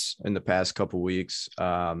once in the past couple weeks.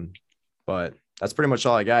 But that's pretty much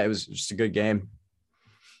all I got. It was just a good game.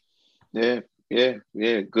 Yeah.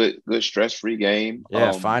 Good stress-free game.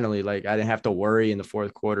 Yeah, finally, like I didn't have to worry in the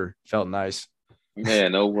fourth quarter. Felt nice. Yeah,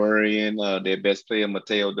 no worrying. Their best player,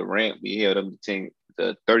 Mateo Durant, we held him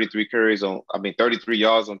to 33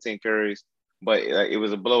 yards on 10 carries, but it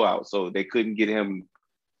was a blowout, so they couldn't get him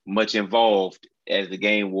much involved as the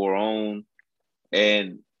game wore on.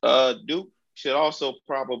 And Duke should also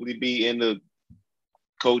probably be in the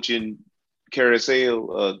coaching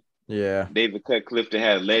carousel. Yeah, David Cutcliffe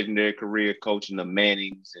had a legendary career coaching the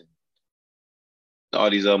Mannings and all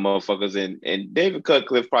these other motherfuckers. And David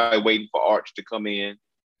Cutcliffe probably waiting for Arch to come in.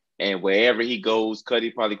 And wherever he goes,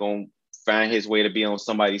 Cuddy probably going to find his way to be on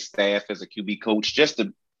somebody's staff as a QB coach just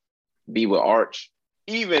to be with Arch.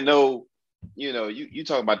 Even though, you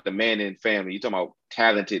talk about the Manning family, you talking about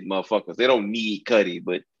talented motherfuckers. They don't need Cuddy,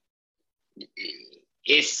 but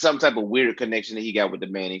it's some type of weird connection that he got with the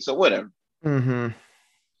Manning. So whatever. Mm-hmm.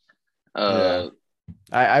 Uh,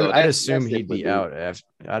 Yeah. I'd assume that's it he'd for be Duke. out.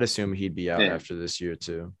 I'd assume he'd be out Yeah. after this year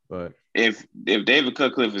too. But If David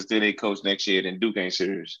Cutcliffe is still their coach next year, then Duke ain't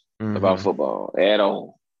serious about Mhm. football at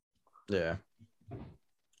all. Yeah.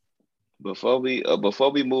 Before we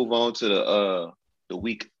move on to the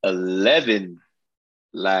week 11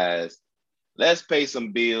 lies, let's pay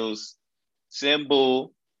some bills.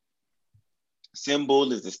 Symbol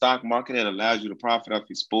is the stock market that allows you to profit off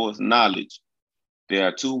your sports knowledge. There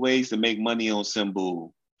are two ways to make money on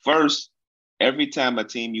Symbol. First, every time a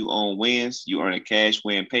team you own wins, you earn a cash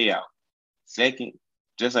win payout. Second,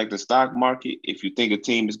 just like the stock market, if you think a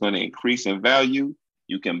team is going to increase in value,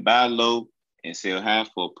 you can buy low and sell high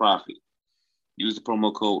for a profit. Use the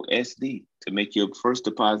promo code SD to make your first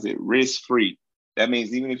deposit risk-free. That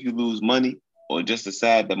means even if you lose money or just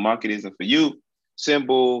decide the market isn't for you,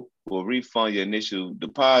 Symbol will refund your initial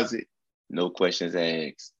deposit, no questions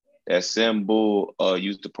asked. That Symbol,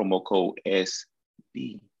 use the promo code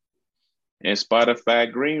SD. And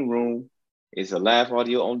Spotify Green Room is a live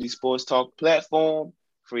audio only sports talk platform,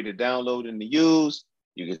 free to download and to use.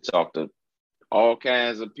 You can talk to all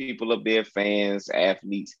kinds of people up there, fans,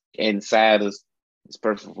 athletes, insiders. It's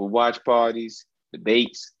perfect for watch parties,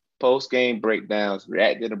 debates, post-game breakdowns,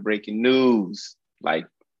 reacting to breaking news, like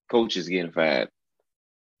coaches getting fired.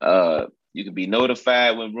 You can be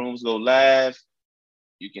notified when rooms go live.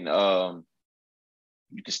 You can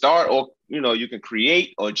start, or you can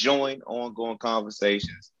create or join ongoing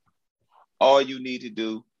conversations. All you need to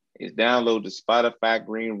do is download the Spotify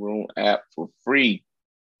Green Room app for free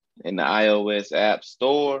in the iOS app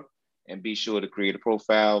store, and be sure to create a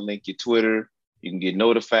profile, link your Twitter. You can get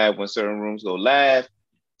notified when certain rooms go live.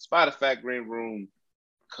 Spotify Green Room,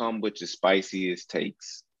 come with your spiciest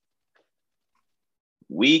takes.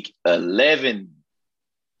 Week 11,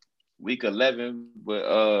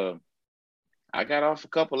 but I got off a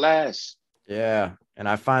couple last. Yeah, and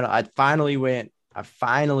I finally went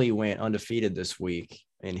undefeated this week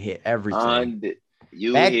and hit everything.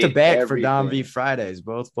 Back to back for Dom V Fridays,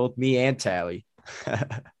 both me and Tally.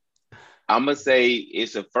 I'm gonna say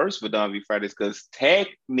it's a first for Dom V Fridays because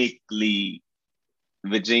technically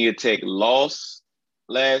Virginia Tech lost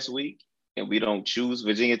last week, and we don't choose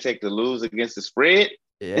Virginia Tech to lose against the spread.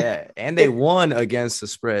 Yeah, and they won against the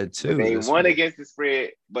spread too. They won against the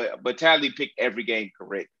spread, but Tally picked every game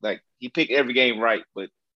correct. Like, he picked every game right, but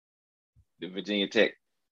the Virginia Tech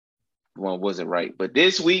one wasn't right. But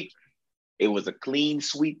this week, it was a clean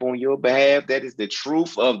sweep on your behalf. That is the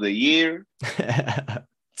truth of the year.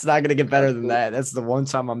 It's not gonna get better than that. That's the one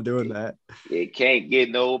time I'm doing that. It can't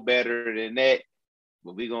get no better than that.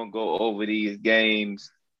 But we're gonna go over these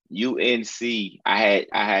games. UNC. I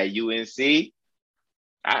had UNC.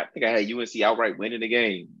 I think I had UNC outright winning the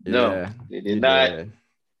game. No, they did not. Did.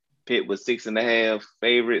 Pitt was 6.5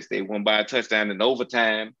 favorites. They won by a touchdown in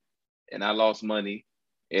overtime, and I lost money.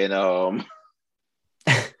 And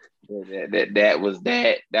that was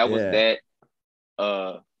that.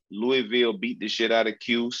 Louisville beat the shit out of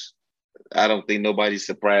Cuse. I don't think nobody's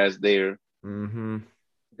surprised there. Mm-hmm.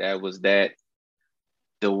 That was that.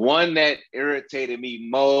 The one that irritated me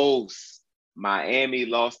most, Miami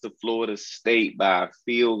lost to Florida State by a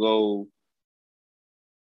field goal.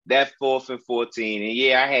 That 4th and 14. And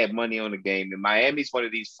yeah, I had money on the game. And Miami's one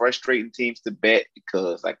of these frustrating teams to bet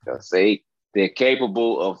because, like I say, they're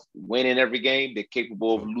capable of winning every game. They're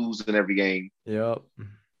capable of losing every game. Yep.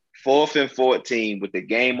 4th and 14 with the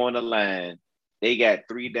game on the line. They got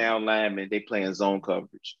 3 down linemen. They playing zone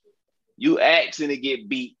coverage. You asking to get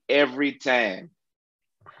beat every time.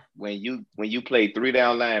 When you play 3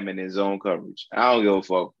 down linemen in zone coverage, I don't give a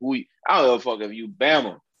fuck I don't give a fuck if you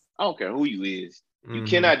Bama. I don't care who you is. You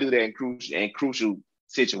cannot do that in crucial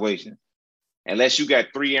situations unless you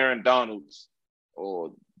got 3 Aaron Donalds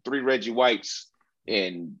or 3 Reggie Whites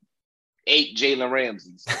and 8 Jalen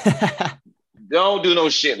Ramseys. Don't do no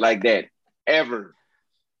shit like that ever,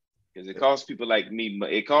 because it costs people like me.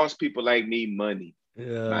 It costs people like me money.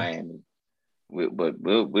 Yeah. Miami, but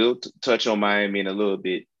we'll touch on Miami in a little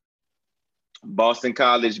bit. Boston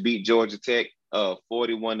College beat Georgia Tech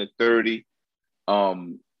 41-30.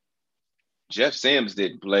 Jeff Sims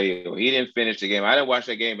didn't play, or he didn't finish the game. I didn't watch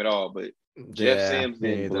that game at all, but Jeff Sims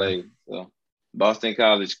didn't play. So Boston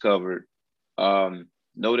College covered.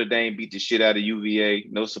 Notre Dame beat the shit out of UVA.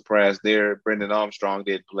 No surprise there. Brendan Armstrong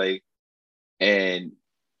did play. And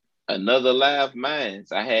another live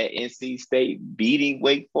minds. I had NC State beating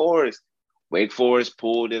Wake Forest. Wake Forest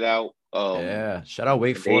pulled it out. Shout out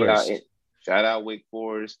Wake Forest. Shout out Wake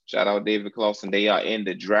Forest. Shout out David Clawson. They are in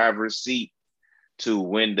the driver's seat to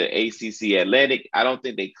win the ACC Atlantic. I don't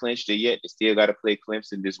think they clinched it yet. They still got to play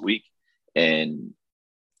Clemson this week, and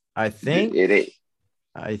I think, it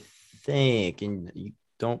and you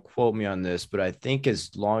don't quote me on this, but I think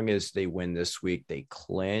as long as they win this week, they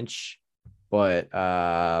clinch. But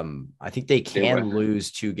I think they can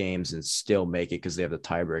lose 2 games and still make it because they have the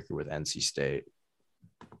tiebreaker with NC State.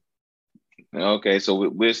 Okay, so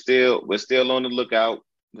we're still on the lookout.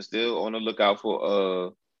 We're still on the lookout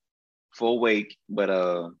for Wake,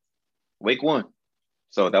 but Wake won.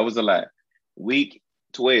 So that was a lie. Week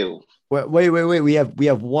 12. Wait. We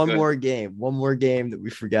have one more game. One more game that we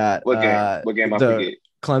forgot. What game? What game I forget?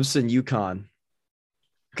 Clemson UConn.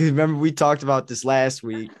 Because remember we talked about this last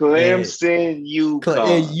week. Clemson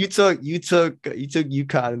UConn. You took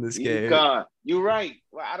UConn in this game. UConn. You're right.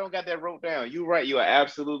 Well, I don't got that wrote down. You're right. You are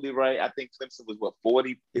absolutely right. I think Clemson was what,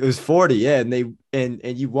 40? It was 40, yeah, and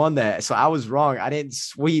you won that. So I was wrong. I didn't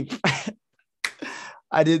sweep.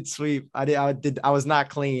 I did sweep. I was not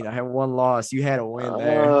clean. I had one loss. You had a win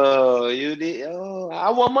there. Oh, you did. Oh,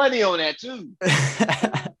 I won money on that too.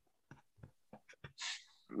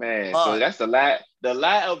 Man, so that's the lie. The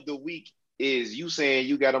lie of the week is you saying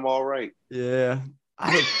you got them all right. Yeah.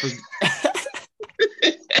 I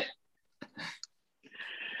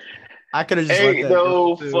could have just ain't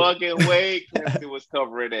no fucking way Clemson was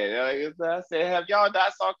covering that. I said, have y'all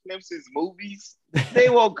not saw Clemson's movies? They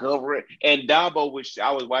won't cover it. And Dabo, which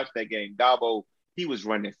I was watching that game, Dabo, he was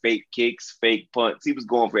running fake kicks, fake punts. He was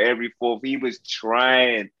going for every fourth. He was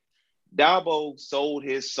trying. Dabo sold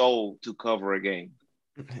his soul to cover a game.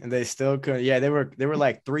 And they still couldn't. Yeah, they were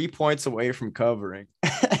like 3 points away from covering.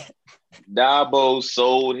 Dabo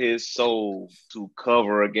sold his soul to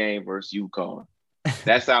cover a game versus UConn.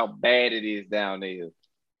 That's how bad it is down there.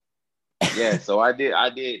 Yeah, so I did.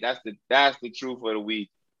 That's the truth of the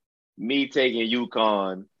week. Me taking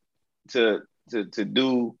UConn to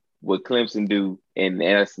do what Clemson do, and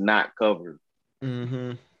that's not covered.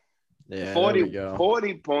 Mm-hmm. Yeah,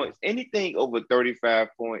 40 points, anything over 35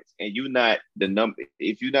 points, and you not the number.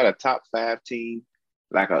 If you're not a top 5 team,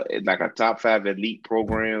 like a top 5 elite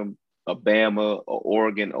program, Bama or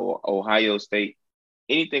Oregon or Ohio State,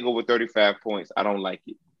 anything over 35 points, I don't like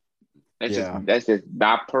it. That's just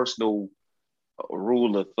my personal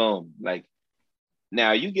rule of thumb. Like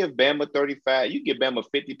now, you give Bama 35, you give Bama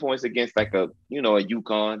 50 points against like a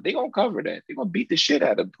UConn, they gonna cover that. They gonna beat the shit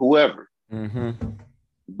out of whoever. Mm-hmm.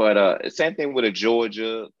 But same thing with a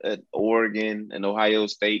Georgia, Oregon, and Ohio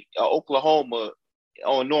State, Oklahoma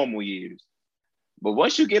on normal years. But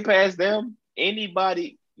once you get past them,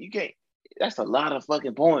 anybody, you can't. That's a lot of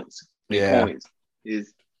fucking points. Yeah. Points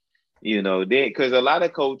is, because a lot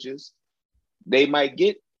of coaches, they might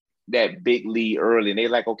get that big lead early, and they're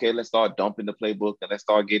like, okay, let's start dumping the playbook and let's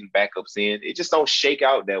start getting backups in. It just don't shake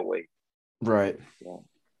out that way. Right.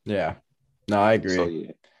 Yeah. No, I agree. So,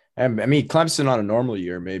 yeah. And I mean, Clemson on a normal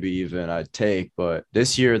year, maybe even I'd take, but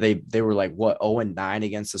this year they were like 0-9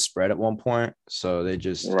 against the spread at one point. So they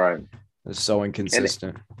just they're so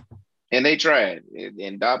inconsistent. And they tried,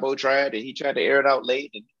 and Dabo tried, and he tried to air it out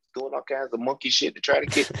late and doing all kinds of monkey shit to try to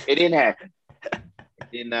get. It didn't happen.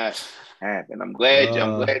 It did not happen. I'm glad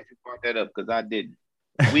you brought that up because I didn't.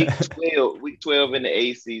 Week 12 in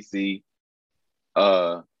the ACC.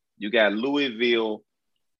 You got Louisville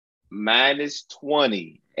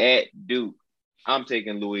 -20 at Duke. I'm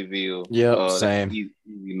taking Louisville. Yep, same.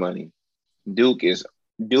 Easy money. Duke is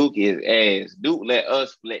ass. Duke let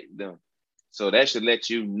us flex them. So that should let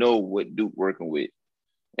you know what Duke working with.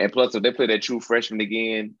 And plus, if they play that true freshman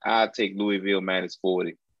again, I'll take Louisville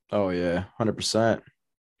 -40. Oh, yeah, 100%.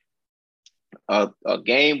 A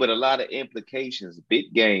game with a lot of implications.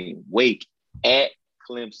 Big game. Wake at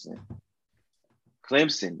Clemson.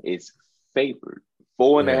 Clemson is favored.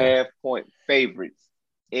 4.5 point favorites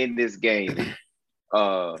in this game.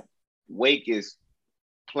 Wake is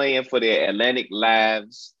playing for their Atlantic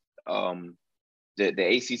lives. The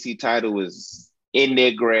ACC title is in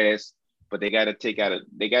their grasp, but they got to they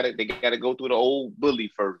got to go through the old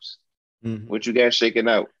bully first. Mm-hmm. What you got shaking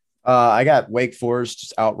out? I got Wake Forest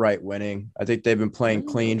just outright winning. I think they've been playing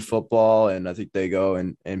clean football, and I think they go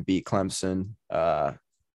and beat Clemson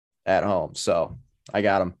at home. So I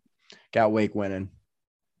got them. Got Wake winning.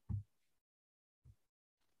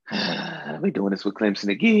 We doing this with Clemson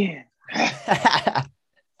again.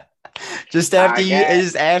 Just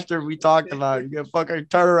after we talked about it, you gonna fucking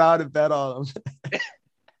turn around and bet on them.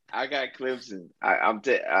 I got Clemson.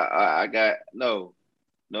 I got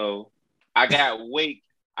I got Wake.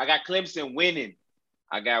 I got Clemson winning.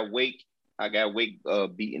 I got Wake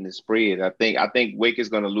beating the spread. I think Wake is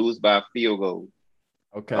gonna lose by a field goal.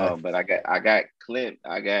 Okay. But I got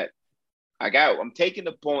I'm taking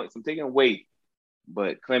the points. I'm taking weight,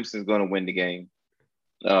 but Clemson's going to win the game.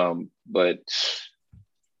 But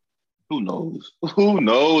who knows? Who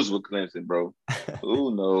knows with Clemson, bro?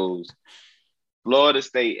 Who knows? Florida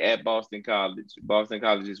State at Boston College. Boston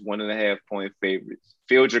College is 1.5-point favorites.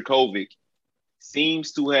 Phil Dracovic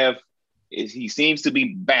seems to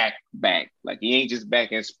be back. Like he ain't just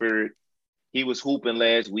back in spirit. He was hooping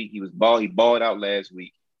last week. He balled out last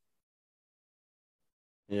week.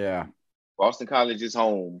 Yeah. Boston College is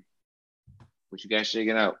home. What you got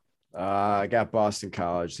shaking out? I got Boston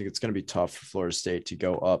College. I think it's going to be tough for Florida State to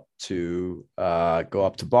go up to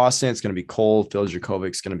Boston. It's going to be cold. Phil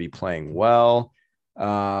Jacobic's going to be playing well.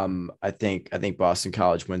 I think Boston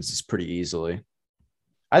College wins this pretty easily.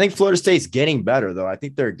 I think Florida State's getting better, though. I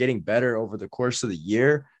think they're getting better over the course of the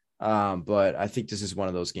year. But I think this is one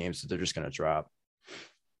of those games that they're just going to drop.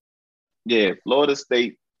 Yeah, Florida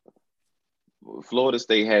State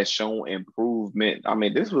has shown improvement. I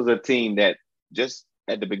mean, this was a team that just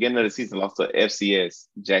at the beginning of the season lost to FCS,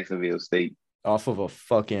 Jacksonville State. Off of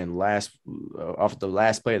the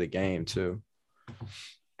last play of the game, too.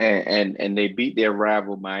 And they beat their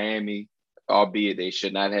rival Miami, albeit they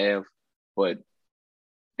should not have, but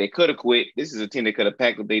they could have quit. This is a team that could have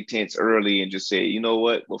packed up their tents early and just said, you know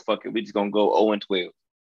what? Well, fuck it. We're just gonna go 0-12.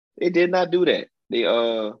 They did not do that.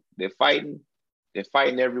 They're fighting. They're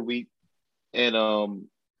fighting every week. And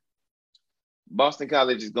Boston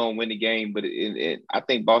College is gonna win the game, but I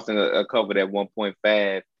think Boston will cover that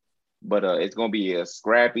 1.5. But it's gonna be a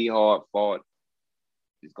scrappy, hard fought.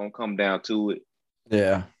 It's gonna come down to it.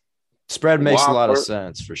 Yeah. Spread makes a lot of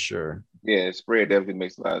sense for sure. Yeah, spread definitely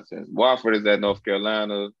makes a lot of sense. Wofford is at North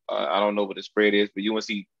Carolina. I don't know what the spread is, but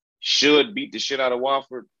UNC should beat the shit out of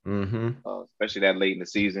Wofford, especially that late in the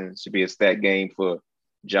season. It should be a stat game for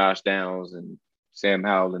Josh Downs and Sam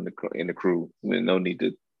Howell and the crew. No need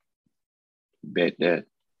to bet that.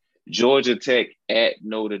 Georgia Tech at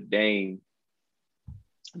Notre Dame.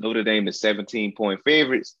 Notre Dame is 17-point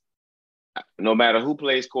favorites. No matter who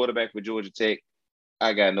plays quarterback for Georgia Tech,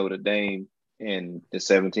 I got Notre Dame and the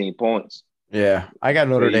 17 points. Yeah, I got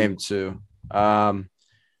Notre Dame too.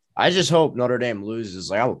 I just hope Notre Dame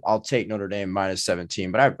loses. Like I'll take Notre Dame minus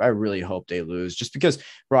 17, but I really hope they lose just because,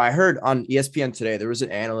 bro, I heard on ESPN today, there was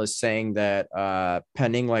an analyst saying that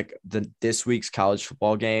pending like this week's college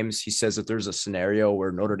football games, he says that there's a scenario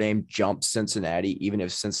where Notre Dame jumps Cincinnati, even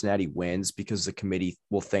if Cincinnati wins, because the committee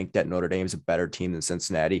will think that Notre Dame is a better team than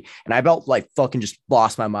Cincinnati. And I about like fucking just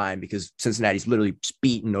lost my mind because Cincinnati's literally just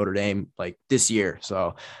beaten Notre Dame like this year.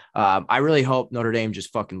 So I really hope Notre Dame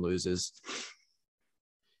just fucking loses.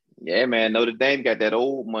 Yeah, man. Notre Dame got that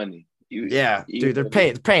old money. Dude, they're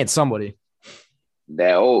paying somebody.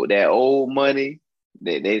 That old money.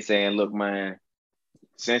 They saying, look, man,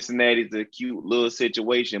 Cincinnati's a cute little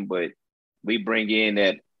situation, but we bring in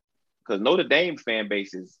that because Notre Dame fan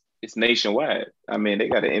base it's nationwide. I mean, they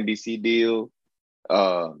got an NBC deal.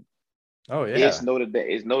 Oh yeah, it's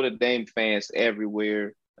Notre Dame fans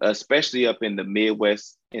everywhere, especially up in the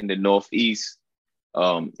Midwest, in the Northeast.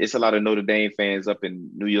 It's a lot of Notre Dame fans up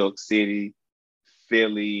in New York City,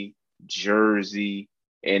 Philly, Jersey,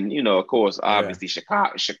 and, you know, of course, obviously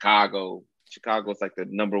Chicago. Chicago's like the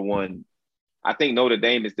number one. I think Notre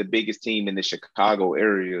Dame is the biggest team in the Chicago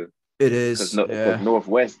area. It is. Because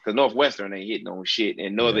Northwestern ain't hitting on shit,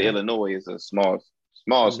 and Northern Illinois is a small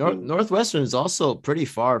school. Northwestern is also pretty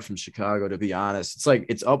far from Chicago, to be honest. It's like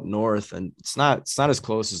it's up north, and it's not as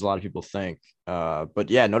close as a lot of people think. But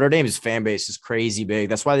yeah, Notre Dame's fan base is crazy big.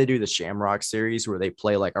 That's why they do the Shamrock series where they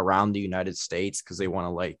play like around the United States because they want to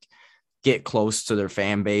like get close to their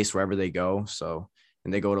fan base wherever they go. So,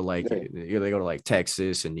 and they go to like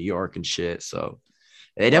Texas and New York and shit. So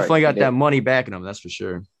they definitely got that money backing them. That's for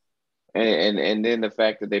sure. And then the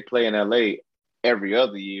fact that they play in LA every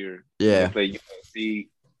other year. Yeah. They play USC.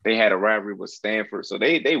 They had a rivalry with Stanford. So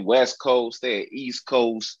they West Coast, they East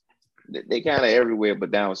Coast. They kind of everywhere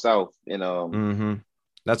but down south. And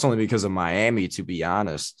that's only because of Miami, to be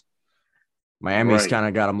honest. Miami's kind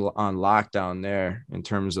of got them on lockdown there in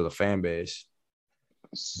terms of the fan base.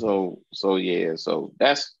 So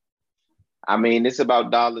that's, I mean, it's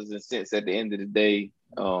about dollars and cents at the end of the day.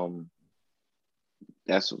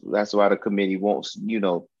 That's why the committee wants, you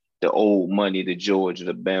know, the old money, the Georgia,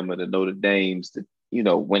 the Bama, the Notre Dames,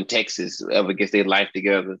 when Texas ever gets their life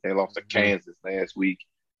together. They lost to Kansas last week.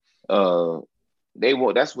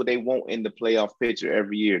 That's what they want in the playoff picture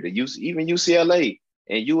every year. Even UCLA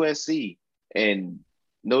and USC and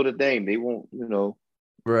Notre Dame, they want,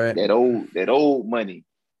 that old money.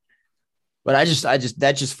 But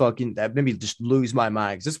that made me just lose my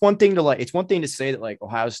mind. Because it's one thing to say that like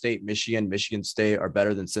Ohio State, Michigan State are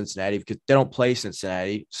better than Cincinnati because they don't play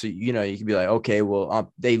Cincinnati. So, you can be like, okay,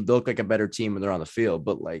 well, they look like a better team when they're on the field.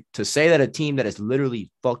 But like to say that a team that has literally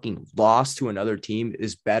fucking lost to another team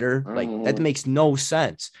is better, like that makes no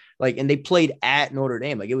sense. Like, and they played at Notre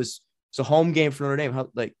Dame. Like it's a home game for Notre Dame.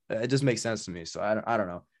 Like it just makes sense to me. So I don't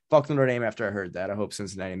know. Fuck Notre Dame after I heard that. I hope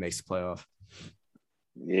Cincinnati makes the playoff.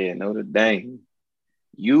 Yeah, Notre Dame.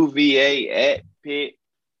 UVA at Pitt.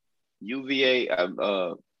 UVA,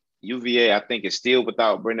 I think is still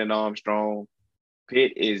without Brendan Armstrong.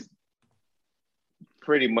 Pitt is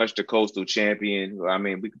pretty much the coastal champion. I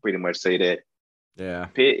mean, we can pretty much say that. Yeah.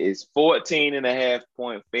 Pitt is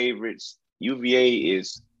 14.5-point favorites. UVA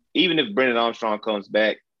is, even if Brendan Armstrong comes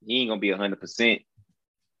back, he ain't gonna be 100%.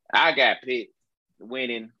 I got Pitt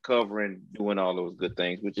winning, covering, doing all those good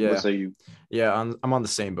things. What say you? Yeah, I'm on the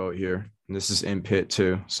same boat here. And this is in Pitt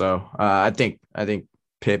too. So I think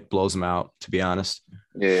Pitt blows them out, to be honest.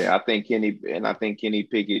 Yeah, I think Kenny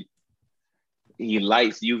Pickett, he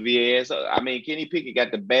lights UVA. I mean, Kenny Pickett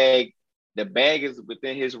got the bag. The bag is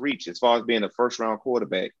within his reach as far as being a first-round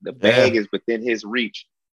quarterback. The bag is within his reach.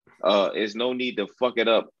 There's no need to fuck it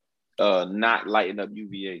up, not lighting up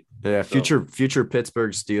UVA. Yeah, future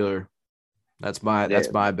Pittsburgh Steeler. That's my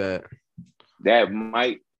bet. That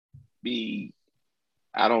might be.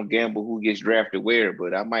 I don't gamble who gets drafted where,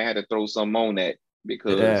 but I might have to throw something on that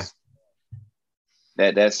because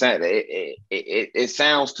it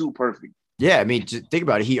sounds too perfect. Yeah, I mean, just think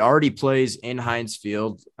about it. He already plays in Heinz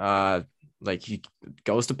Field. Like he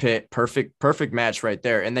goes to Pitt. Perfect match right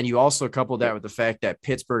there. And then you also couple that with the fact that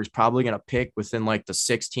Pittsburgh's probably going to pick within like the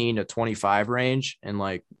 16 to 25 range, and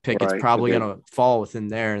like Pickett's probably going to fall within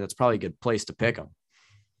there, and that's probably a good place to pick him.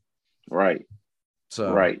 Right.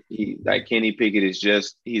 So Kenny Pickett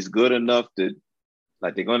is he's good enough to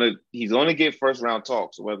like he's gonna get first round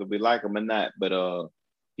talks whether we like him or not, but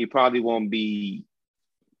he probably won't be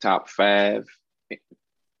top 5.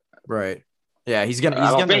 Right. Yeah, he's gonna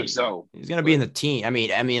be in the team. I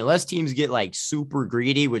mean, unless teams get like super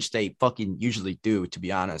greedy, which they fucking usually do, to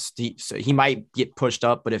be honest. He might get pushed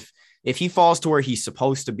up, but if he falls to where he's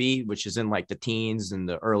supposed to be, which is in like the teens and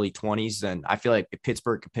the early 20s, then I feel like if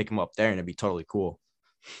Pittsburgh could pick him up there, and it'd be totally cool.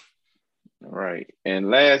 All right. And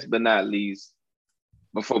last but not least,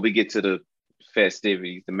 before we get to the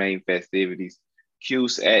festivities, the main festivities,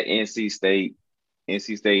 Cuse at NC State.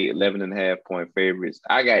 NC State 11.5-point favorites.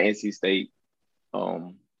 I got NC State.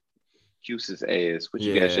 Cuse's ass. What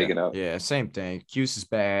you got shaking out? Yeah, same thing. Cuse is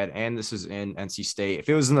bad, and this is in NC State. If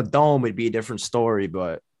it was in the dome, it'd be a different story,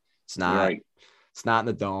 but it's not. Right. It's not in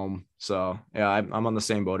the dome. So yeah, I'm on the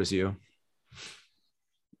same boat as you.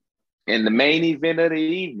 And the main event of the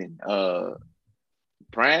evening,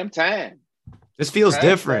 prime time. This feels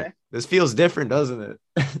different. This feels different, doesn't it?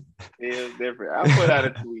 Feels different. I put out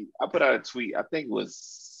a tweet. I think it was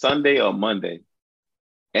Sunday or Monday.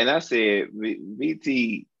 And I said,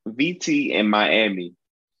 VT in Miami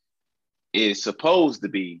is supposed to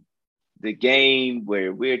be the game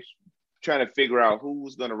where we're trying to figure out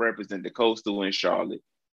who's going to represent the Coastal in Charlotte.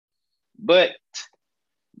 But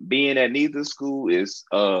being that neither school is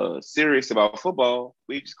serious about football,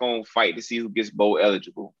 we just going to fight to see who gets bowl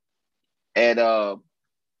eligible. And the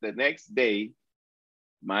next day,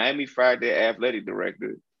 Miami fired their athletic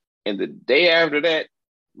director. And the day after that,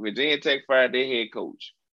 Virginia Tech fired their head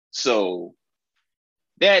coach. So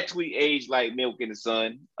that tweet aged like milk in the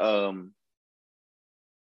sun.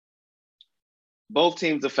 Both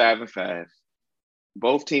teams are 5-5.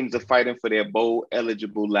 Both teams are fighting for their bowl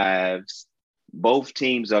eligible lives. Both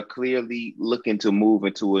teams are clearly looking to move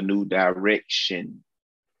into a new direction.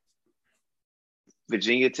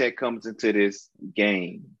 Virginia Tech comes into this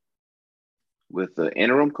game with the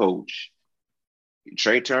interim coach.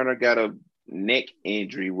 Trey Turner got a neck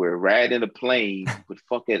injury where riding a plane would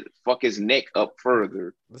fuck his neck up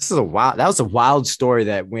further. That was a wild story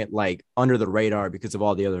that went like under the radar because of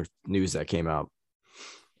all the other news that came out.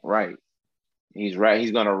 Right. He's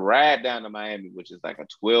gonna ride down to Miami, which is like a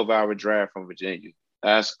 12-hour drive from Virginia.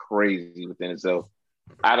 That's crazy within itself.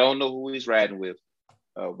 I don't know who he's riding with.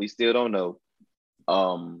 We still don't know.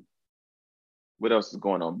 What else is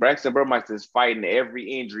going on? Braxton Burmeister is fighting every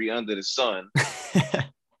injury under the sun.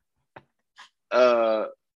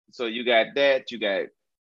 So you got that. You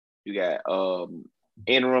got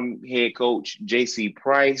interim head coach J.C.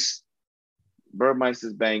 Price.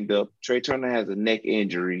 Burmeister's banged up. Trey Turner has a neck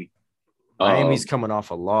injury. Miami's coming off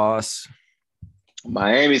a loss.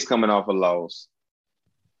 What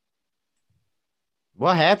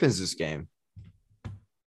happens this game?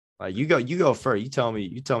 Like you go first. You tell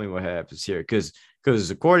me what happens here. Because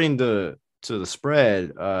according to the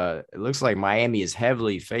spread, it looks like Miami is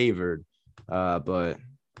heavily favored. But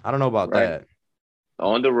I don't know about Right. that.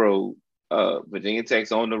 On the road, Virginia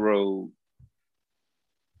Tech's on the road.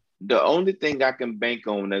 The only thing I can bank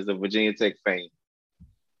on as a Virginia Tech fan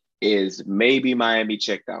is maybe Miami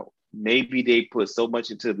checked out. Maybe they put so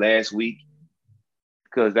much into last week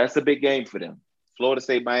because that's a big game for them. Florida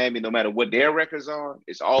State, Miami, no matter what their records are,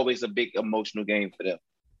 it's always a big emotional game for them.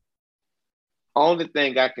 Only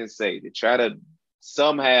thing I can say to try to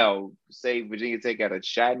somehow say Virginia Tech got a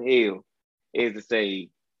shot in hell is to say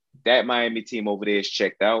that Miami team over there is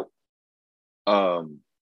checked out.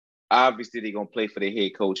 Obviously, they're gonna play for their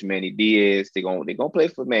head coach Manny Diaz. They're gonna play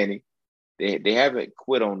for Manny. They haven't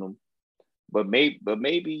quit on them, but maybe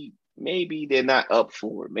they're not up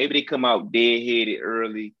for it. Maybe they come out deadheaded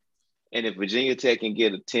early, and if Virginia Tech can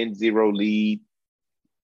get a 10-0 lead,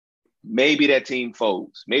 maybe that team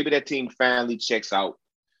folds. Maybe that team finally checks out.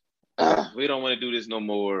 We don't want to do this no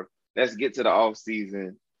more. Let's get to the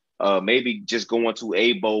offseason. Maybe just going to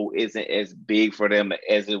a bowl isn't as big for them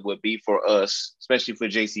as it would be for us, especially for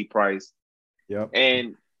JC Price. Yep.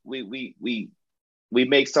 And we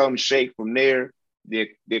make something shake from there.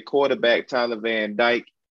 Their quarterback, Tyler Van Dyke,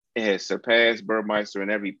 has surpassed Burmeister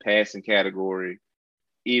in every passing category,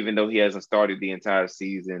 even though he hasn't started the entire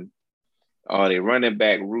season. Their running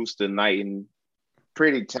back, Rooster Knighton,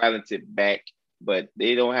 pretty talented back, but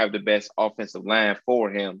they don't have the best offensive line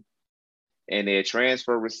for him. And their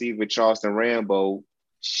transfer receiver, Charleston Rambo,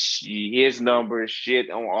 his numbers shit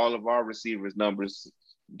on all of our receivers' numbers,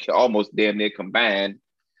 almost damn near combined.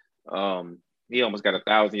 He almost got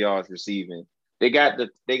 1,000 yards receiving. They got the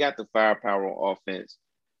firepower on offense.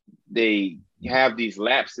 They have these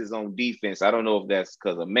lapses on defense. I don't know if that's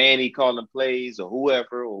because of Manny calling plays or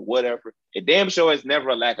whoever or whatever. It damn sure is never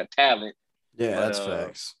a lack of talent. Yeah, but, that's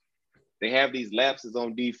facts. They have these lapses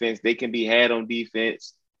on defense. They can be had on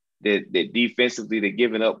defense. That defensively they're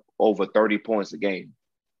giving up over 30 points a game.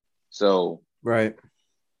 So right,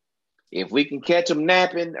 if we can catch them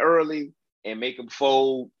napping early and make them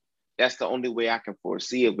fold, that's the only way I can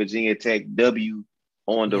foresee a Virginia Tech W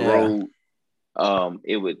on the road.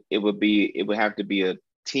 It would have to be a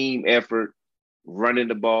team effort running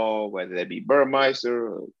the ball, whether that be Burmeister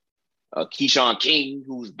or Keyshawn King,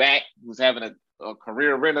 who's back, who's having a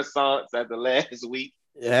career renaissance after last week.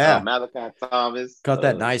 Yeah, Malachi Thomas caught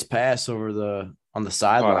that nice pass on the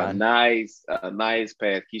sideline. A nice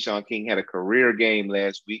pass. Keyshawn King had a career game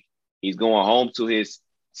last week. He's going home to his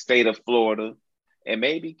state of Florida, and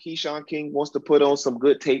maybe Keyshawn King wants to put on some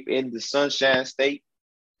good tape in the Sunshine State.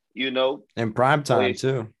 In prime time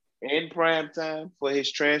too. In prime time for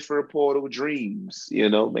his transfer portal dreams.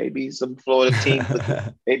 Maybe some Florida team.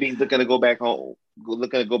 Maybe he's looking to go back home.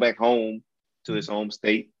 To his home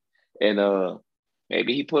state, and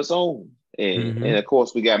maybe he puts on. And of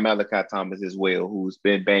course, we got Malachi Thomas as well, who's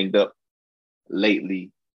been banged up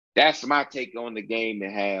lately. That's my take on the game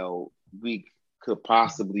and how we could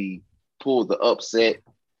possibly pull the upset.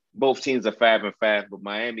 Both teams are 5-5, but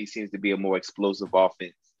Miami seems to be a more explosive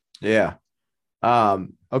offense. Yeah.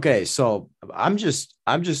 Okay, so I'm just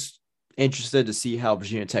interested to see how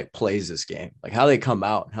Virginia Tech plays this game, like how they come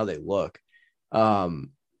out and how they look.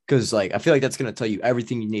 Because I feel like that's going to tell you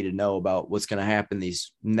everything you need to know about what's going to happen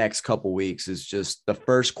these next couple weeks. Is just the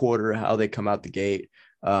first quarter, how they come out the gate,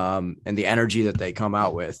 and the energy that they come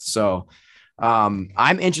out with. So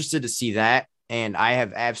I'm interested to see that. And I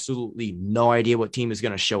have absolutely no idea what team is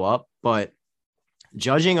going to show up. But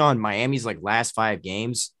judging on Miami's last 5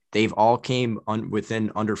 games, they've all came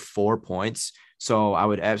within under 4 points. So I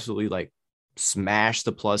would absolutely smash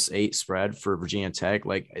the +8 spread for Virginia Tech.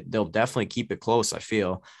 They'll definitely keep it close, I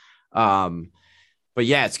feel. But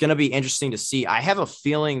yeah, it's going to be interesting to see. I have a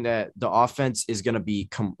feeling that the offense is going to be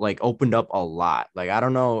opened up a lot. I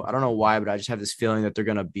don't know why, but I just have this feeling that they're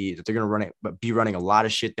going to be running a lot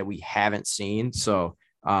of shit that we haven't seen. So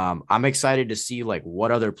I'm excited to see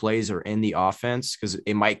what other plays are in the offense, because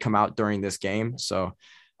it might come out during this game. So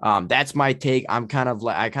that's my take. I kind of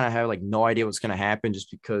have no idea what's going to happen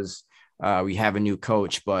just because we have a new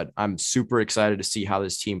coach, but I'm super excited to see how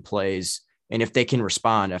this team plays and if they can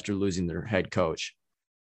respond after losing their head coach.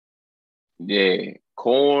 Yeah,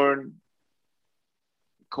 Corn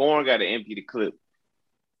got to empty the clip.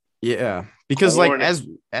 Yeah, because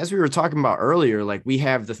as we were talking about earlier, we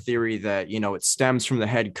have the theory that it stems from the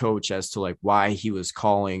head coach as to why he was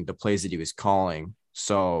calling the plays that he was calling.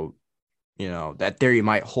 So that theory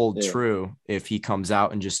might hold true if he comes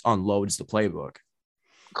out and just unloads the playbook.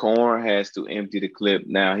 Corn has to empty the clip.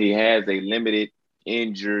 Now he has a limited,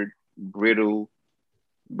 injured, brittle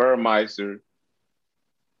Burmeister.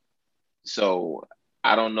 So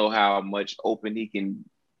I don't know how much open he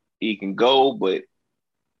can go, but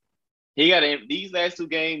he got these last two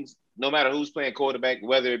games. No matter who's playing quarterback,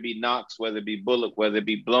 whether it be Knox, whether it be Bullock, whether it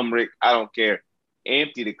be Blumrick, I don't care.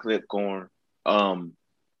 Empty the clip, Corn.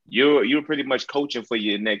 You're pretty much coaching for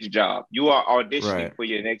your next job. You are auditioning for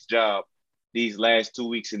your next job these last 2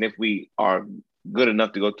 weeks, and if we are good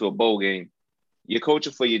enough to go to a bowl game, you're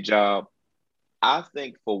coaching for your job. I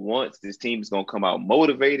think for once this team is gonna come out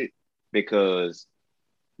motivated because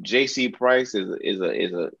J.C. Price is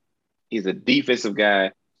a defensive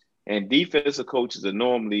guy, and defensive coaches are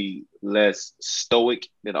normally less stoic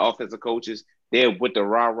than offensive coaches. They're with the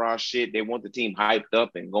rah-rah shit. They want the team hyped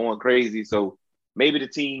up and going crazy. So maybe the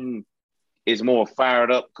team is more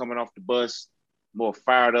fired up coming off the bus, more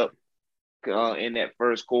fired up in that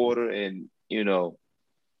first quarter, and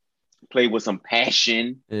play with some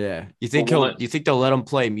passion. Yeah, you think they'll let him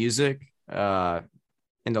play music in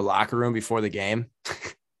the locker room before the game?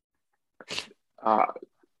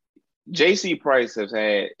 J.C. Price has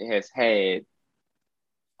had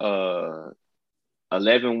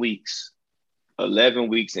 11 weeks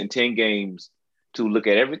and 10 games to look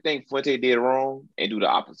at everything Fuente did wrong and do the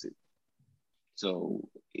opposite. So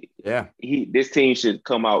yeah, this team should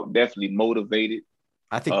come out definitely motivated.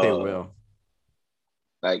 I think they will.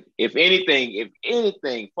 Like if anything,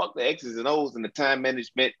 fuck the X's and O's and the time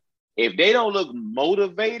management. If they don't look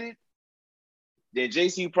motivated, then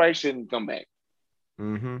J.C. Price shouldn't come back.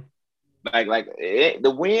 Mm-hmm.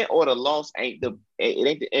 The win or the loss ain't the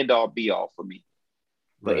end all be all for me.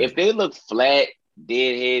 But if they look flat,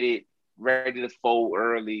 deadheaded, ready to fold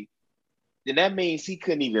early, then that means he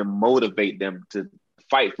couldn't even motivate them to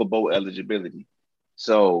fight for bowl eligibility.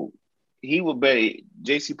 So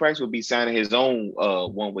J.C. Price would be signing his own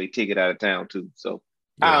one-way ticket out of town too. So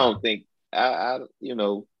I don't think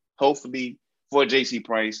hopefully for J.C.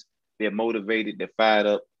 Price, they're motivated, they're fired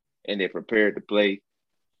up, and they're prepared to play.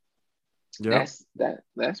 Yeah.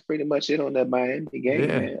 That's pretty much it on that Miami game,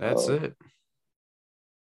 man. That's it.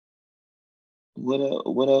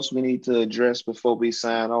 What else we need to address before we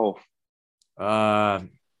sign off? I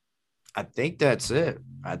think that's it.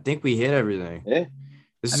 I think we hit everything. Yeah.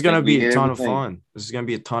 This is going to be a ton of fun. This is going to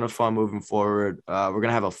be a ton of fun moving forward. We're going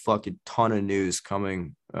to have a fucking ton of news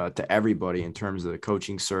coming to everybody in terms of the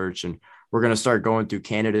coaching search, and we're going to start going through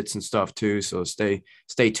candidates and stuff too. So stay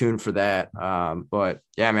tuned for that. But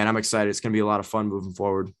yeah, man, I'm excited. It's going to be a lot of fun moving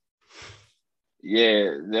forward.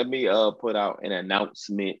 Yeah. Let me put out an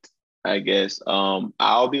announcement, I guess.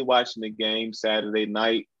 I'll be watching the game Saturday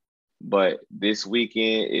night, but this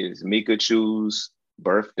weekend is Mika Chu's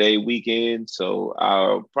birthday weekend. So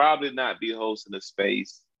I'll probably not be hosting a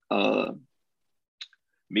space.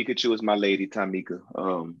 Mika Chu is my lady, Tamika.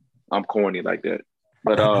 I'm corny like that.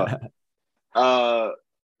 But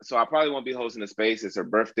so I probably won't be hosting a space. It's her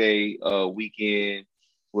birthday weekend.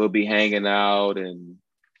 We'll be hanging out and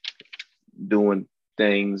doing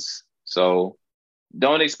things. So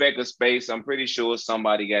don't expect a space. I'm pretty sure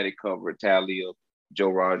somebody got it covered. Talia, Joe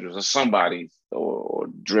Rogers, or somebody, or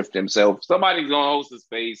Drift himself. Somebody's gonna host a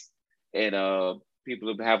space, and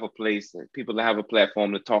people have a place. People have a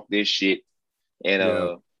platform to talk this shit.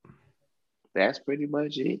 And that's pretty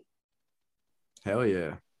much it. Hell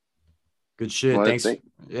yeah. Good shit. Thanks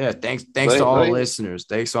to all the listeners.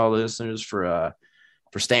 Thanks to all the listeners for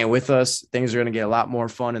staying with us. Things are going to get a lot more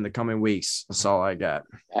fun in the coming weeks. That's all I got.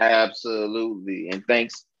 Absolutely. And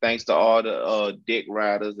thanks to all the dick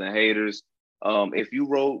riders and haters. If you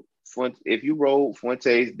rode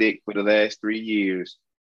Fuente's dick for the last 3 years,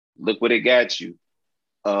 look what it got you.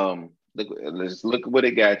 Look what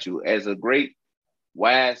it got you. As a great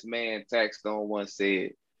wise man, Taxstone once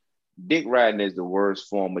said, dick riding is the worst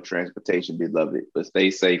form of transportation, beloved, but stay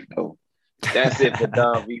safe though. That's it for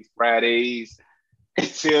Don V Fridays.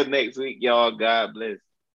 Until next week, y'all. God bless.